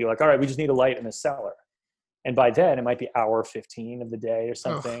DP might be like, all right, we just need a light in the cellar. And by then it might be hour 15 of the day or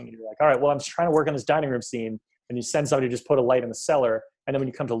something. And you're like, all right, well, I'm just trying to work on this dining room scene. And you send somebody to just put a light in the cellar. And then when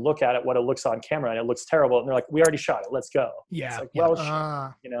you come to look at it, what it looks on camera, and it looks terrible. And they're like, we already shot it. Let's go. Yeah. It's like,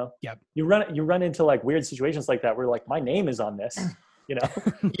 you run into like weird situations like that where like my name is on this. you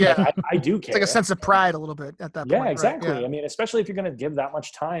know? Yeah. Like, I do care. It's like a sense of pride a little bit at that point. Yeah, exactly. Right? Yeah. I mean, especially if you're going to give that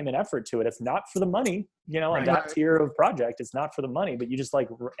much time and effort to it, it's not for the money, you know, and Right. that tier of project, it's not for the money, but you just like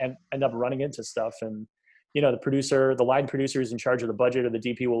end up running into stuff. And, you know, the line producer who's in charge of the budget, or the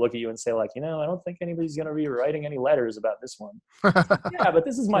DP will look at you and say, like, you know, I don't think anybody's going to be writing any letters about this one. Yeah, but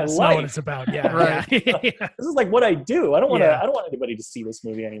this is my That's life. not what it's about. Yeah. Right. Yeah. This is like what I do. I don't want to. Yeah. I don't want anybody to see this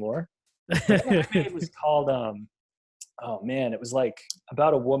movie anymore. It was called. Oh man, it was like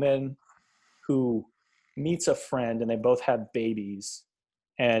about a woman who meets a friend, and they both have babies,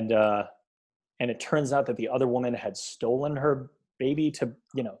 and it turns out that the other woman had stolen her baby to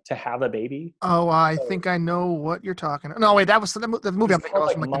have a baby. Oh, I think I know what you're talking about. No, wait, that was the movie I'm thinking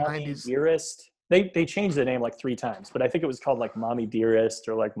of, from like the Mommy 90s. Dearest. They changed the name like 3 times, but I think it was called like Mommy Dearest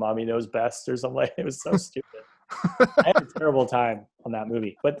or like Mommy Knows Best or something. Like, it was so stupid. I had a terrible time on that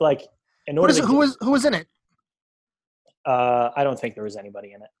movie, but like, in order Who was in it? I don't think there was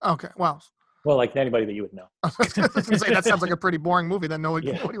anybody in it. Okay, well, like anybody that you would know. I was gonna say, that sounds like a pretty boring movie. Then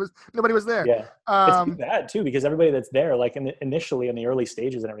nobody was there. Yeah, it's too bad too, because everybody that's there, like initially in the early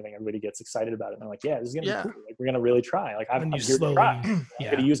stages and everything, everybody gets excited about it. And they're like, "Yeah, this is gonna be cool. Like, we're gonna really try. Like, I'm here to try. I'm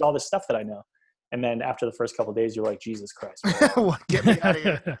gonna use all this stuff that I know." And then after the first couple of days, you're like, "Jesus Christ, Get me out of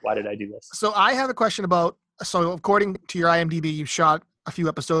here." Why did I do this?" So I have a question about. So according to your IMDb, you shot a few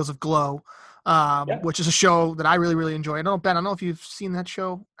episodes of Glow, which is a show that I really, really enjoy. I don't know if you've seen that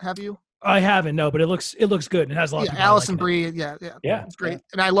show. Have you? I haven't, no, but it looks good. It has a lot of people Allison liking Brie, Yeah, it's great.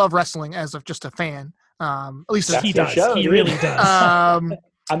 And I love wrestling as of just a fan. At least he does. He really does.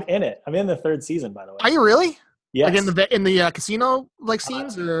 I'm in it. I'm in the 3rd season, by the way. Are you really? Yes. Like in the casino like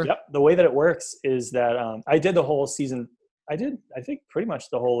scenes? Or? Yep. The way that it works is that I did the whole season. I think pretty much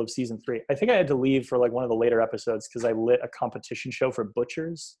the whole of season 3. I think I had to leave for like one of the later episodes because I lit a competition show for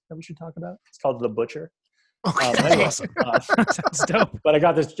butchers. Is that what you talk about? It's called The Butcher. Okay. Anyway, awesome. Sounds dope. But I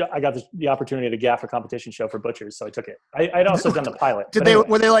got the opportunity to gaff a competition show for butchers, so I took it. I'd also done the pilot.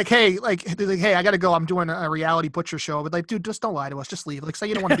 Were they like, hey, I gotta go, I'm doing a reality butcher show, but like, dude, just don't lie to us, just leave. Like, say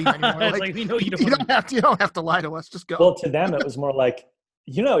you don't want to be here anymore. Like, we know you don't have to lie to us, just go. Well, to them it was more like,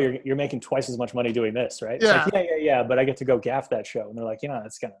 you're making twice as much money doing this, right? Yeah. It's like, yeah, but I get to go gaff that show. And they're like,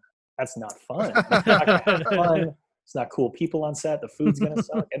 that's not fun. It's not gonna have fun. It's not cool people on set. The food's gonna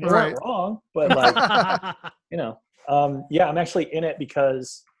suck. And they weren't wrong, but like, I'm actually in it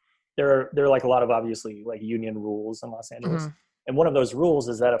because there are like a lot of obviously like union rules in Los Angeles. Mm-hmm. And one of those rules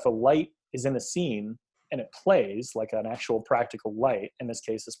is that if a light is in the scene and it plays like an actual practical light, in this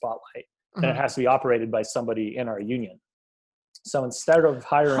case a spotlight, then it has to be operated by somebody in our union. So instead of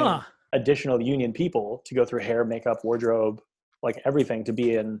hiring additional union people to go through hair, makeup, wardrobe, like everything to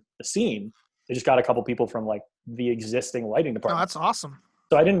be in the scene, they just got a couple people from like the existing lighting department. Oh, that's awesome.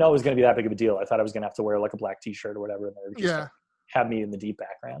 So I didn't know it was going to be that big of a deal. I thought I was going to have to wear like a black t-shirt or whatever, and they would just have me in the deep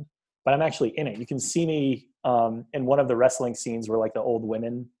background. But I'm actually in it. You can see me in one of the wrestling scenes where like the old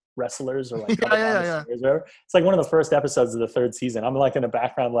women wrestlers or like it's like one of the first episodes of the 3rd season. I'm like in the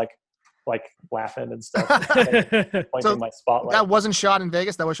background like laughing and stuff, pointing my spotlight. That wasn't shot in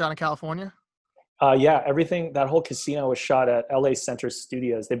Vegas. That was shot in California. Everything, that whole casino was shot at LA Center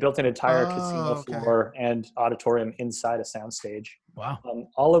Studios. They built an entire casino floor and auditorium inside a soundstage. Wow.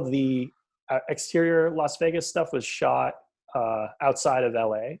 All of the exterior Las Vegas stuff was shot outside of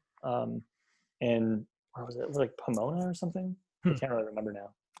LA. In where was it? It was like Pomona or something. I can't really remember now.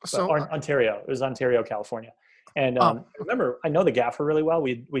 So Ontario. It was Ontario, California. And I remember, I know the gaffer really well.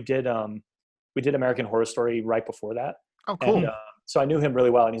 We did American Horror Story right before that. Oh, cool. And, so I knew him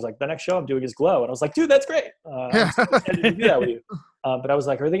really well, and he's like, the next show I'm doing is Glow. And I was like, dude, that's great. I'm so excited to do that with you. But I was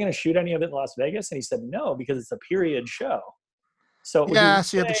like, are they going to shoot any of it in Las Vegas? And he said, no, because it's a period show. So so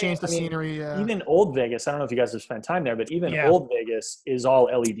you have to change the scenery. Even old Vegas, I don't know if you guys have spent time there, but even old Vegas is all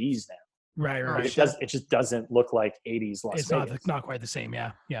LEDs now. Right. Like it just doesn't look like 80s Las Vegas. It's not quite the same.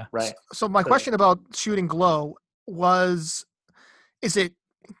 Yeah. Right. So my question about shooting Glow was,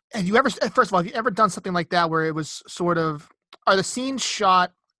 have you ever done something like that where it was sort of, are the scenes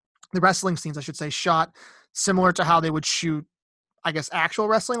shot, the wrestling scenes, I should say, shot similar to how they would shoot, I guess, actual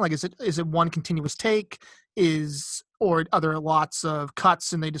wrestling? Like, is it one continuous take? Or are there lots of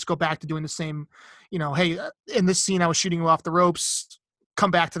cuts and they just go back to doing the same, hey, in this scene I was shooting you off the ropes, come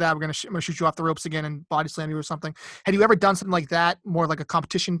back to that, I'm going to shoot you off the ropes again and body slam you or something. Have you ever done something like that, more like a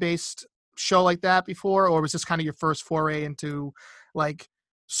competition-based show like that before? Or was this kind of your first foray into, like,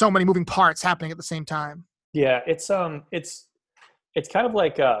 so many moving parts happening at the same time? Yeah, it's kind of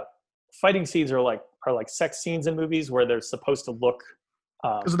like fighting scenes are like sex scenes in movies where they're supposed to look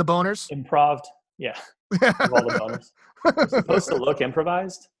because of the boners, improved. Yeah, of all the bonus. It's supposed to look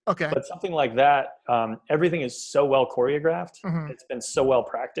improvised. Okay. But something like that, everything is so well choreographed. It's been so well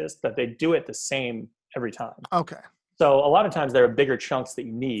practiced that they do it the same every time. Okay. So a lot of times there are bigger chunks that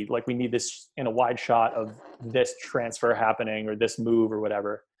you need. Like we need this in a wide shot of this transfer happening or this move or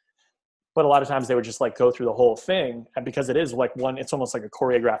whatever. But a lot of times they would just like go through the whole thing. And because it is like it's almost like a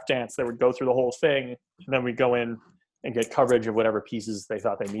choreographed dance. They would go through the whole thing and then we go in and get coverage of whatever pieces they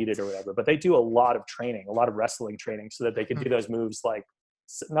thought they needed or whatever. But they do a lot of training, a lot of wrestling training so that they can do those moves like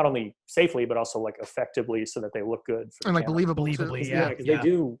not only safely, but also like effectively so that they look good. For and like believably, yeah. Because they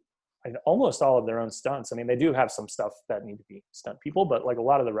do almost all of their own stunts. I mean, they do have some stuff that need to be stunt people, but like a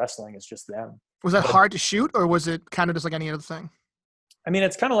lot of the wrestling is just them. Was that hard to shoot or was it kind of just like any other thing? I mean,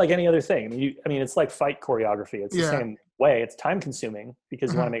 it's kind of like any other thing. I mean, it's like fight choreography. It's the same way. It's time consuming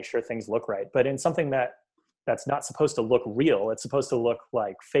because you want to make sure things look right. But in something that's not supposed to look real, it's supposed to look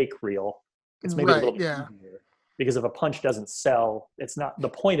like fake real. It's maybe a little bit easier because if a punch doesn't sell, it's not, the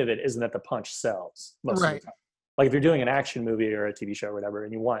point of it isn't that the punch sells most of the time. Like if you're doing an action movie or a TV show or whatever,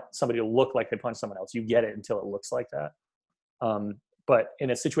 and you want somebody to look like they punched someone else, you get it until it looks like that. But in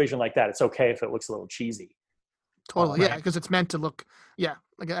a situation like that, it's okay if it looks a little cheesy. Totally, yeah, because it's meant to look. Yeah,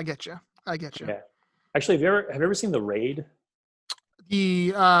 I get you. Yeah. Actually, have you ever seen The Raid?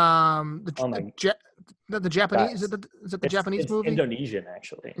 The Japanese is it the Japanese movie? Indonesian,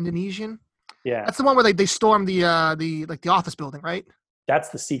 actually. Indonesian. Yeah, that's the one where they storm the office building, right? That's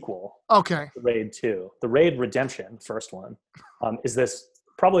the sequel. Okay. The Raid 2. The Raid Redemption, first one, is this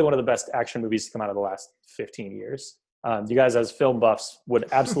probably one of the best action movies to come out of the last 15 years. You guys as film buffs would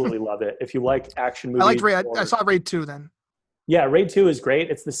absolutely love it. If you like action movies. I liked Raid. I saw Raid 2 then. Yeah, Raid 2 is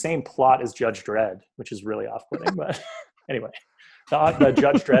great. It's the same plot as Judge Dredd, which is really off-putting. But anyway, the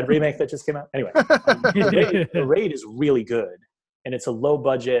Judge Dredd remake that just came out. Anyway, the Raid is really good. And it's a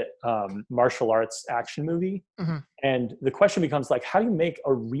low-budget martial arts action movie. And the question becomes like, how do you make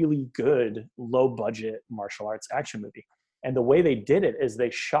a really good low-budget martial arts action movie? And the way they did it is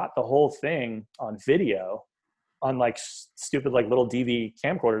they shot the whole thing on video on like stupid like little DV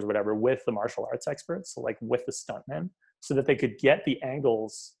camcorders or whatever with the martial arts experts, so like with the stuntmen, so that they could get the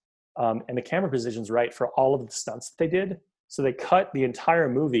angles and the camera positions right for all of the stunts that they did. So they cut the entire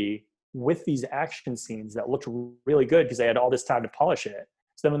movie with these action scenes that looked really good because they had all this time to polish it.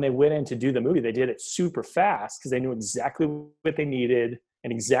 So then when they went in to do the movie, they did it super fast because they knew exactly what they needed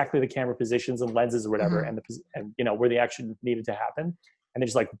and exactly the camera positions and lenses or whatever, and you know where the action needed to happen. And they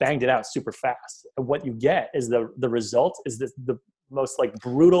just like banged it out super fast. And what you get is the result is the most like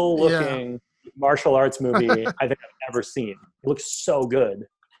brutal looking martial arts movie I think I've ever seen. It looks so good.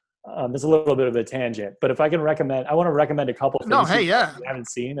 There's a little bit of a tangent, but if I can recommend, I want to recommend a couple things you haven't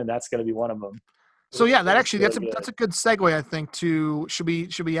seen, and that's going to be one of them. So yeah, that's a good segue, I think. To should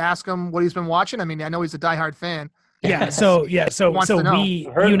we ask him what he's been watching? I mean, I know he's a diehard fan. So we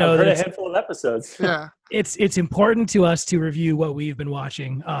I've heard a handful of episodes. Yeah, it's important to us to review what we've been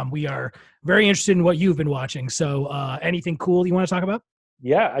watching. We are very interested in what you've been watching. So anything cool you want to talk about?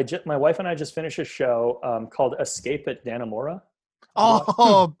 Yeah, my wife and I just finished a show called Escape at Dannemora.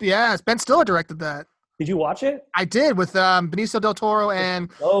 Oh, yes. Ben Stiller directed that. Did you watch it? I did, with Benicio del Toro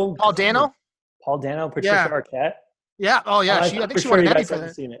and Paul Dano. Paul Dano, Patricia Arquette. Yeah. Oh, yeah. I think she won an Emmy for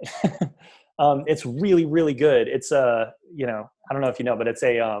that. Seen it. It's really, really good. It's I don't know if you know, but it's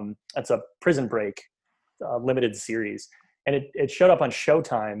a Prison Break limited series, and it showed up on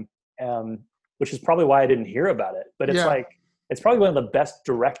Showtime, which is probably why I didn't hear about it. But it's probably one of the best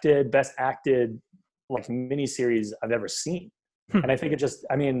directed, best acted like miniseries I've ever seen. And I think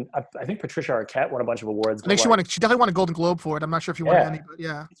I think Patricia Arquette won a bunch of awards. I think she definitely won a Golden Globe for it. I'm not sure if you won any, but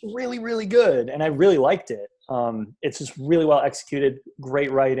yeah. It's really, really good. And I really liked it. It's just really well executed,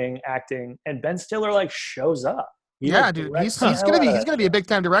 great writing, acting, and Ben Stiller like shows up. Dude, he's gonna be a big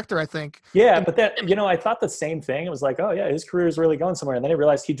time director, I think. Yeah, but that I thought the same thing. It was like, oh yeah, his career is really going somewhere. And then I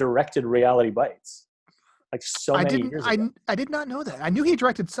realized he directed Reality Bites. Like many years ago. I did not know that. I knew he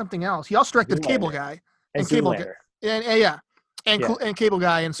directed something else. He also directed Cable Guy. And Cable Guy. And Cable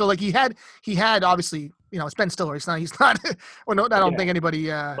Guy, and so like he had obviously, it's Ben Stiller. He's not. Well, no, I don't think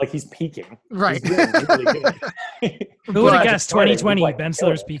anybody. Like he's peaking, right? He's really good. Who would have guessed 2020? Ben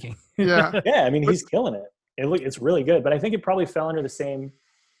Stiller's peaking. Yeah, yeah. I mean, he's killing it. It's really good, but I think it probably fell under the same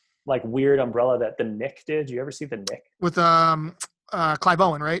like weird umbrella that The Knick did. Did you ever see The Knick with Clive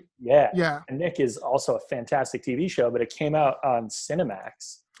Owen, right? Yeah. And Knick is also a fantastic TV show, but it came out on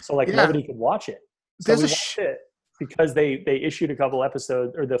Cinemax, so like nobody could watch it. So we watched it because they issued a couple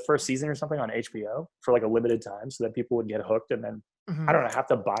episodes or the first season or something on HBO for like a limited time so that people would get hooked and then I don't know, have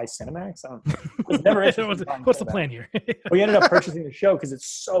to buy Cinemax. I was never interested. What's the plan here? We ended up purchasing the show because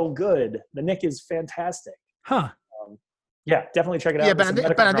it's so good. The Nick is fantastic. Huh. Yeah, definitely check it out. Yeah, Ben,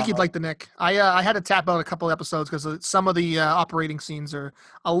 I think you'd like the Nick. I had to tap out a couple episodes because some of the operating scenes are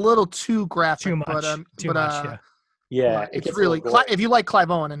a little too graphic. Too much. Yeah, it's really if you like Clive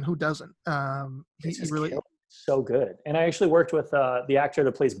Owen, and who doesn't? He's really so good. And I actually worked with the actor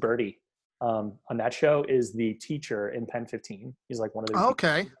that plays Birdie on that show. Is the teacher in Pen 15. He's like one of the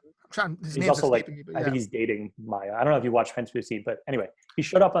okay. He's also like I think he's dating Maya. I don't know if you watched Pen 15, but anyway, he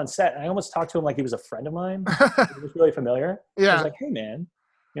showed up on set, and I almost talked to him like he was a friend of mine. He was really familiar. Yeah, I was like, hey man,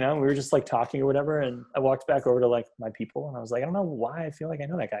 we were just like talking or whatever, and I walked back over to like my people, and I was like, I don't know why I feel like I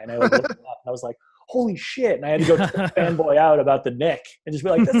know that guy, and I like looked him up, and I was like, holy shit, and I had to go fanboy out about the Nick and just be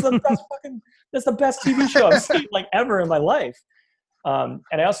like, that's the best TV show I've seen like ever in my life. And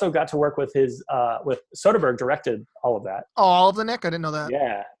I also got to work with with Soderbergh directed all of that. Oh, all of the Nick? I didn't know that.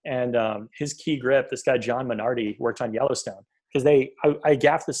 Yeah. And his key grip, this guy, John Minardi, worked on Yellowstone because I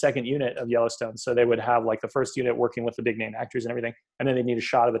gaffed the second unit of Yellowstone. So they would have like the first unit working with the big name actors and everything. And then they need a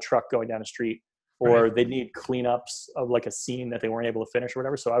shot of a truck going down a street, or they'd need cleanups of like a scene that they weren't able to finish or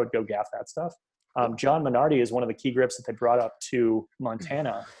whatever. So I would go gaff that stuff. John Minardi is one of the key grips that they brought up to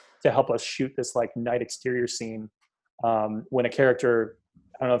Montana to help us shoot this like night exterior scene. When a character,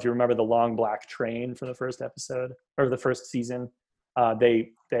 I don't know if you remember the long black train from the first episode or the first season,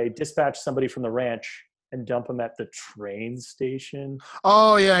 they dispatch somebody from the ranch and dump them at the train station.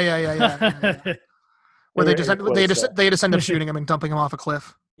 Oh yeah. Where they just end up shooting him and dumping him off a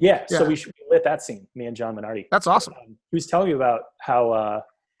cliff. Yeah. So we lit that scene, me and John Minardi. That's awesome. He was telling me about how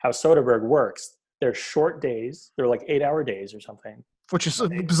Soderbergh works. They're short days. They're like 8-hour days or something. Which is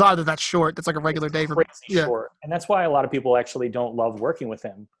bizarre that that's short. That's like a regular day for short. And that's why a lot of people actually don't love working with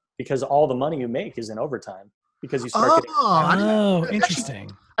him, because all the money you make is in overtime because you start getting.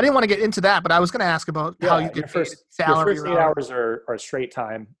 Interesting. I didn't want to get into that, but I was going to ask about how you get salary. Your first 8 hours are straight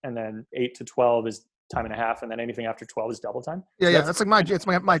time, and then 8 to 12 is time and a half, and then anything after 12 is double time. Yeah, that's like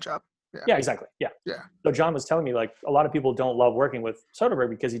my job. Yeah, exactly. Yeah. So John was telling me like a lot of people don't love working with Soderbergh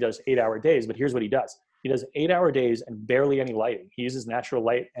because he does 8-hour days, but here's what he does. He does 8-hour days and barely any lighting. He uses natural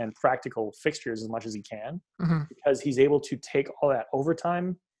light and practical fixtures as much as he can because he's able to take all that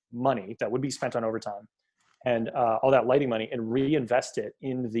overtime money that would be spent on overtime and all that lighting money and reinvest it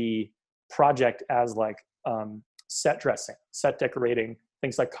in the project as like set dressing, set decorating,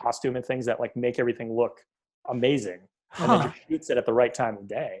 things like costume and things that like make everything look amazing. And then just shoots it at the right time of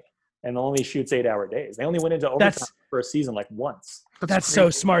day. And only shoots 8-hour days. They only went into overtime for a season like once. That's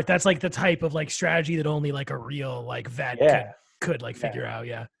so smart. That's like the type of like strategy that only like a real like vet could like figure out.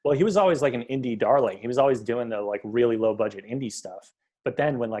 Yeah. Well, he was always like an indie darling. He was always doing the like really low budget indie stuff. But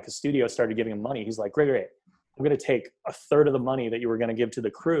then when like a studio started giving him money, he's like, great. I'm going to take a third of the money that you were going to give to the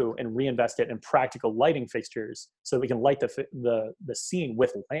crew and reinvest it in practical lighting fixtures so that we can light the scene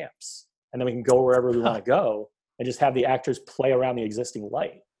with lamps. And then we can go wherever we want to go and just have the actors play around the existing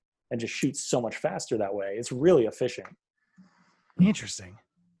light. And just shoots so much faster that way. It's really efficient. Interesting.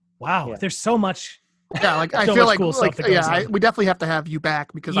 Wow. Yeah. There's so much. Yeah, like I feel like cool stuff we definitely have to have you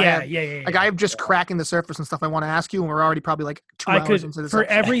back because I'm just cracking the surface and stuff I want to ask you, and we're already probably like 2 hours into this. For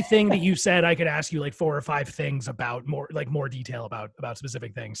everything that you said, I could ask you like 4 or 5 things about more detail about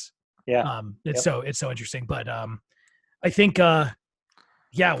specific things. Yeah. It's so interesting. But I think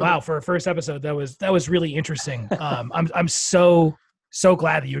wow, for a first episode that was really interesting. I'm so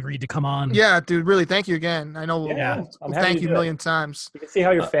glad that you agreed to come on. Yeah, dude, really, thank you again. I know thank you a million times. You can see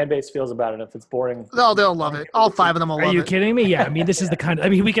how your fan base feels about it. If it's boring, they'll love it. All 5 of them will love it. Are you kidding me? Yeah, I mean, this is the kind of,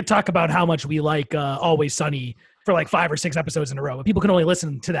 we could talk about how much we like Always Sunny for like 5 or 6 episodes in a row, but people can only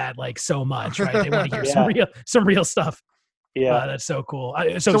listen to that like so much, right? They want to hear some real stuff. Yeah. That's so cool.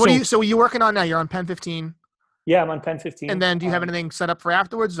 So what are you working on now? You're on Pen 15? Yeah, I'm on Pen 15. And then do you have anything set up for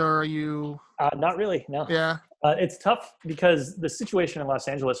afterwards, or are you? Not really, no. Yeah. It's tough because the situation in Los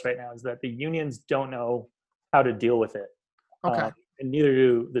Angeles right now is that the unions don't know how to deal with it. Okay. And neither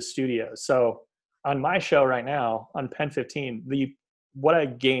do the studios. So on my show right now, on Pen 15, what I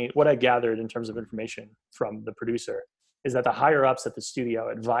gathered in terms of information from the producer is that the higher ups at the studio,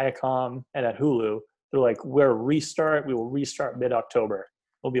 at Viacom and at Hulu, they're like, we will restart mid-October.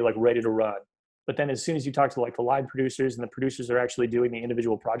 We'll be like ready to run. But then as soon as you talk to like the line producers and the producers are actually doing the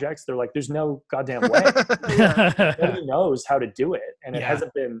individual projects, they're like, there's no goddamn way. Nobody knows how to do it. And it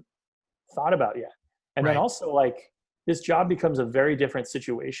hasn't been thought about yet. And then also like this job becomes a very different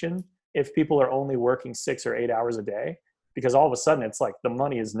situation if people are only working 6 or 8 hours a day, because all of a sudden it's like the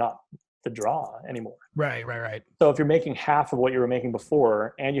money is not the draw anymore. Right. So if you're making half of what you were making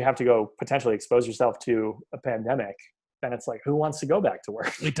before and you have to go potentially expose yourself to a pandemic, then it's like, who wants to go back to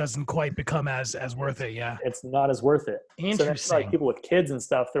work? It doesn't quite become as worth it. Yeah. It's not as worth it. Interesting. So that's like people with kids and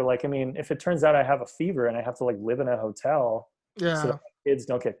stuff. They're like, I mean, if it turns out I have a fever and I have to like live in a hotel so that my kids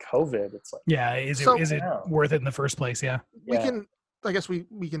don't get COVID, it's like, yeah. Is it worth it in the first place? Yeah. I guess we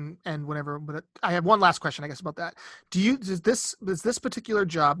can end whenever, but I have one last question, I guess, about that. Is this particular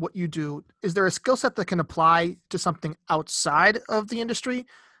job, what you do, is there a skill set that can apply to something outside of the industry?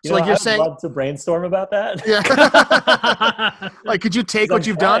 So like you're saying, I'd love to brainstorm about that. Yeah. Like, could you take what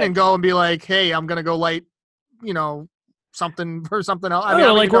you've done and go and be like, hey, I'm going to go light, something or something else?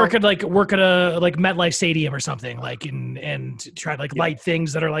 Work at a like MetLife Stadium or something, like and try to light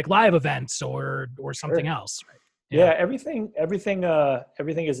things that are like live events or something else. Right? Yeah, everything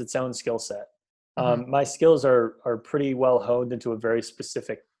is its own skill set. My skills are pretty well honed into a very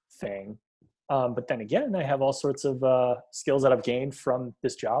specific thing. But then again, I have all sorts of skills that I've gained from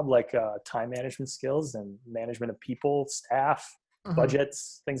this job, like time management skills and management of people, staff,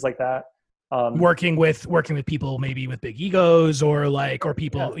 budgets, things like that. Working with people maybe with big egos or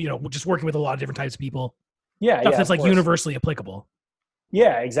people, just working with a lot of different types of people. Yeah, stuff that's like universally applicable.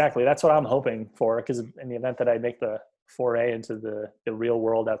 Yeah, exactly. That's what I'm hoping for, because in the event that I make the foray into the real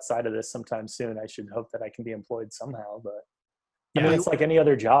world outside of this sometime soon, I should hope that I can be employed somehow. But I mean, it's like any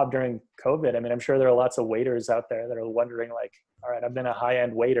other job during COVID. I mean, I'm sure there are lots of waiters out there that are wondering, like, all right, I've been a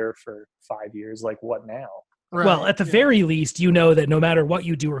high-end waiter for 5 years. Like, what now? Right. Well, at the very least, that no matter what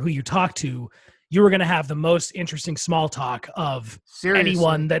you do or who you talk to, you are going to have the most interesting small talk of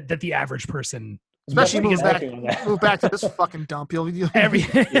anyone that the average person. Especially move back to this fucking dump. Everyone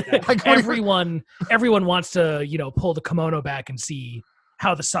wants to, pull the kimono back and see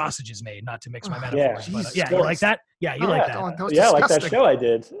how the sausage is made, not to mix my metaphors. Yeah, you like that? Yeah, you like that. Yeah, like that show I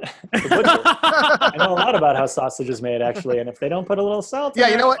did. I know a lot about how sausage is made, actually. And if they don't put a little salt in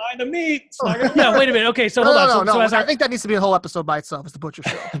you know what? Find the meat. Yeah, wait a minute. Okay, so hold on. No. I think that needs to be a whole episode by itself. It's the Butcher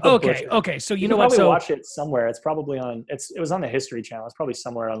Show. Okay. So you know what? So watch it somewhere. It's probably on. It was on the History Channel. It's probably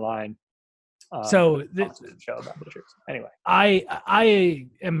somewhere online. So show about butchers. Anyway, I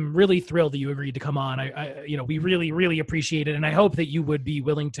am really thrilled that you agreed to come on. I we really, really appreciate it, and I hope that you would be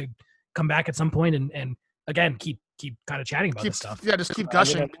willing to come back at some point and again keep kind of chatting about this stuff. Yeah, just keep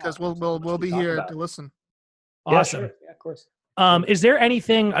gushing, because we'll be here to listen. Awesome. Yeah, sure. Yeah, of course. Is there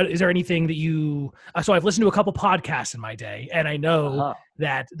anything that you, so I've listened to a couple podcasts in my day, and I know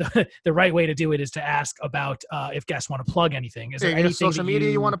that the right way to do it is to ask about if guests want to plug anything. Is there anything social media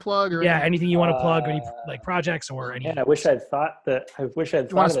you want to plug? Or anything you want to plug, any like projects or anything? I wish I'd thought that. You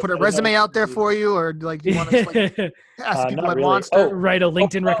want us to put a resume out there for you, or like you want us to ask people at Monster? Write a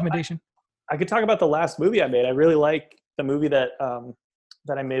LinkedIn recommendation. I could talk about the last movie I made. I really like the movie that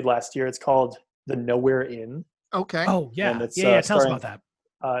I made last year. It's called The Nowhere Inn. Okay. Oh yeah. Tell us about that.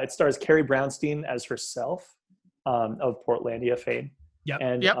 It stars Carrie Brownstein as herself, of Portlandia fame. Yep.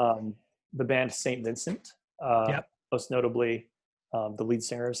 And the band St. Vincent. Most notably, the lead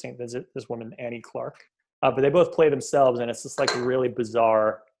singer of St. Vincent, this woman Annie Clark. But they both play themselves, and it's just like a really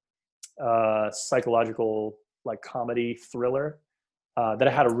bizarre psychological like comedy thriller that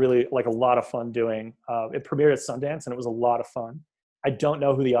I had a lot of fun doing. It premiered at Sundance, and it was a lot of fun. I don't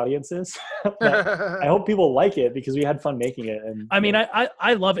know who the audience is. I hope people like it, because we had fun making it. And I mean,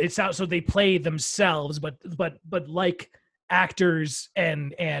 I love it. It's out, so they play themselves, but like actors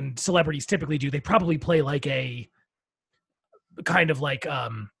and celebrities typically do, they probably play like a kind of like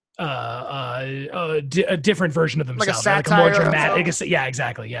a different version of themselves, like a satire, like a more dramatic. Yeah,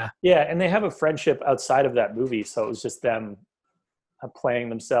 exactly. Yeah. Yeah, and they have a friendship outside of that movie, so it was just them playing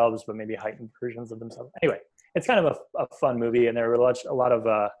themselves, but maybe heightened versions of themselves. Anyway. It's kind of a fun movie, and there were a lot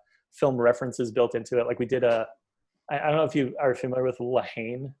of film references built into it. Like we did I don't know if you are familiar with La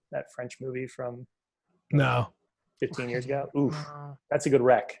Haine, that French movie from 15 years ago. Oof, that's a good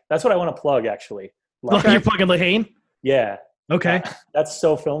rec. That's what I want to plug, actually. You're plugging La Haine? Yeah. Okay. That's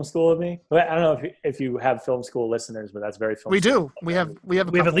so film school of me. I don't know if you have film school listeners, but that's very film. We school. Do. We have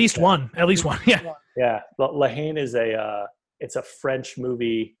at least one. At least one. Yeah. Yeah. La Haine is it's a French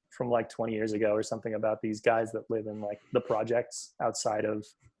movie from like 20 years ago or something, about these guys that live in like the projects outside of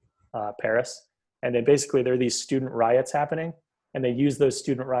Paris. And they're these student riots happening, and they use those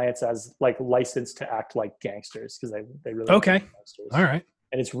student riots as like license to act like gangsters, because they really okay. Like gangsters. All right.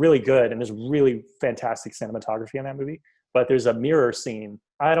 And it's really good, and there's really fantastic cinematography in that movie. But there's a mirror scene.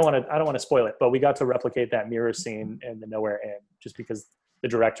 I don't want to spoil it, but we got to replicate that mirror scene in The Nowhere Inn, just because the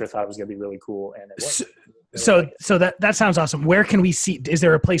director thought it was going to be really cool, and it was. So that sounds awesome. Where can we see? Is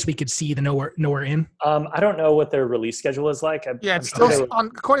there a place we could see the Nowhere Inn? I don't know what their release schedule is like. It's still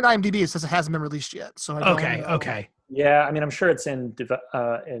according to IMDb, it says it hasn't been released yet. So okay. Yeah, I mean, I'm sure it's in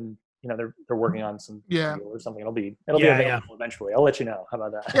they're working on some Yeah. deal or something. It'll be available eventually. I'll let you know. How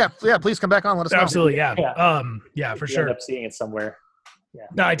about that? Yeah. Please come back on. Let us know. Absolutely. Yeah. Yeah. Yeah, for You sure. end up seeing it somewhere. Yeah.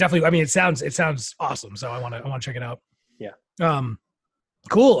 No, I definitely. I mean, it sounds awesome. So I want to check it out. Yeah.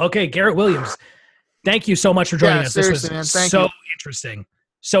 Cool. Okay, Garrett Williams, thank you so much for joining us. This was Man. Thank so you. interesting.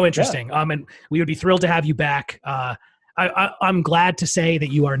 So interesting. Yeah. And we would be thrilled to have you back. I'm glad to say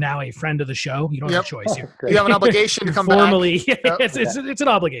that you are now a friend of the show. You don't have a choice. You have an obligation to come formally, back. It's an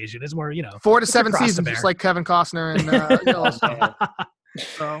obligation. It's more, 4 to 7 seasons, just like Kevin Costner and Yellowstone.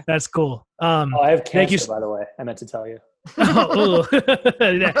 So. That's cool. I have cancer, by the way. I meant to tell you.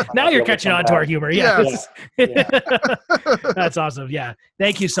 Now you're catching on to our humor. Yeah. That's awesome. Yeah.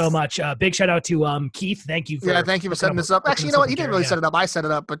 Thank you so much. Big shout out to Keith. Thank you for setting this up. Actually, you know what? He didn't really set it up. I set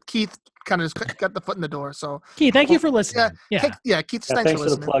it up, but Keith kind of just got the foot in the door. So Keith, thank you for listening. Keith, thanks for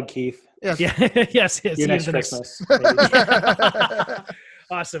the plug, Keith. Yes. Yes. See you next Christmas.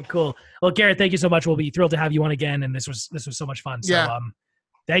 Awesome. Cool. Well, Garrett, thank you so much. We'll be thrilled to have you on again. And this was so much fun. So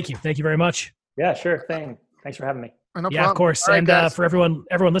thank you. Thank you very much. Yeah, sure thing. Thanks for having me. No yeah, of course. Right, and for everyone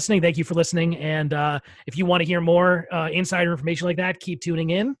listening, thank you for listening. And if you want to hear more insider information like that, keep tuning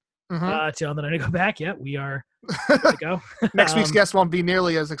in to On the Night I Go Back. Yeah, we are good to go. Next week's guest won't be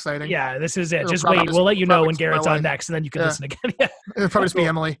nearly as exciting. Yeah, this is it. Just wait. We'll let you know when Garrett's on next, and then you can listen again. Yeah. It'll probably just be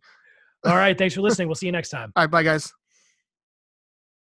Emily. All right. Thanks for listening. We'll see you next time. All right. Bye, guys.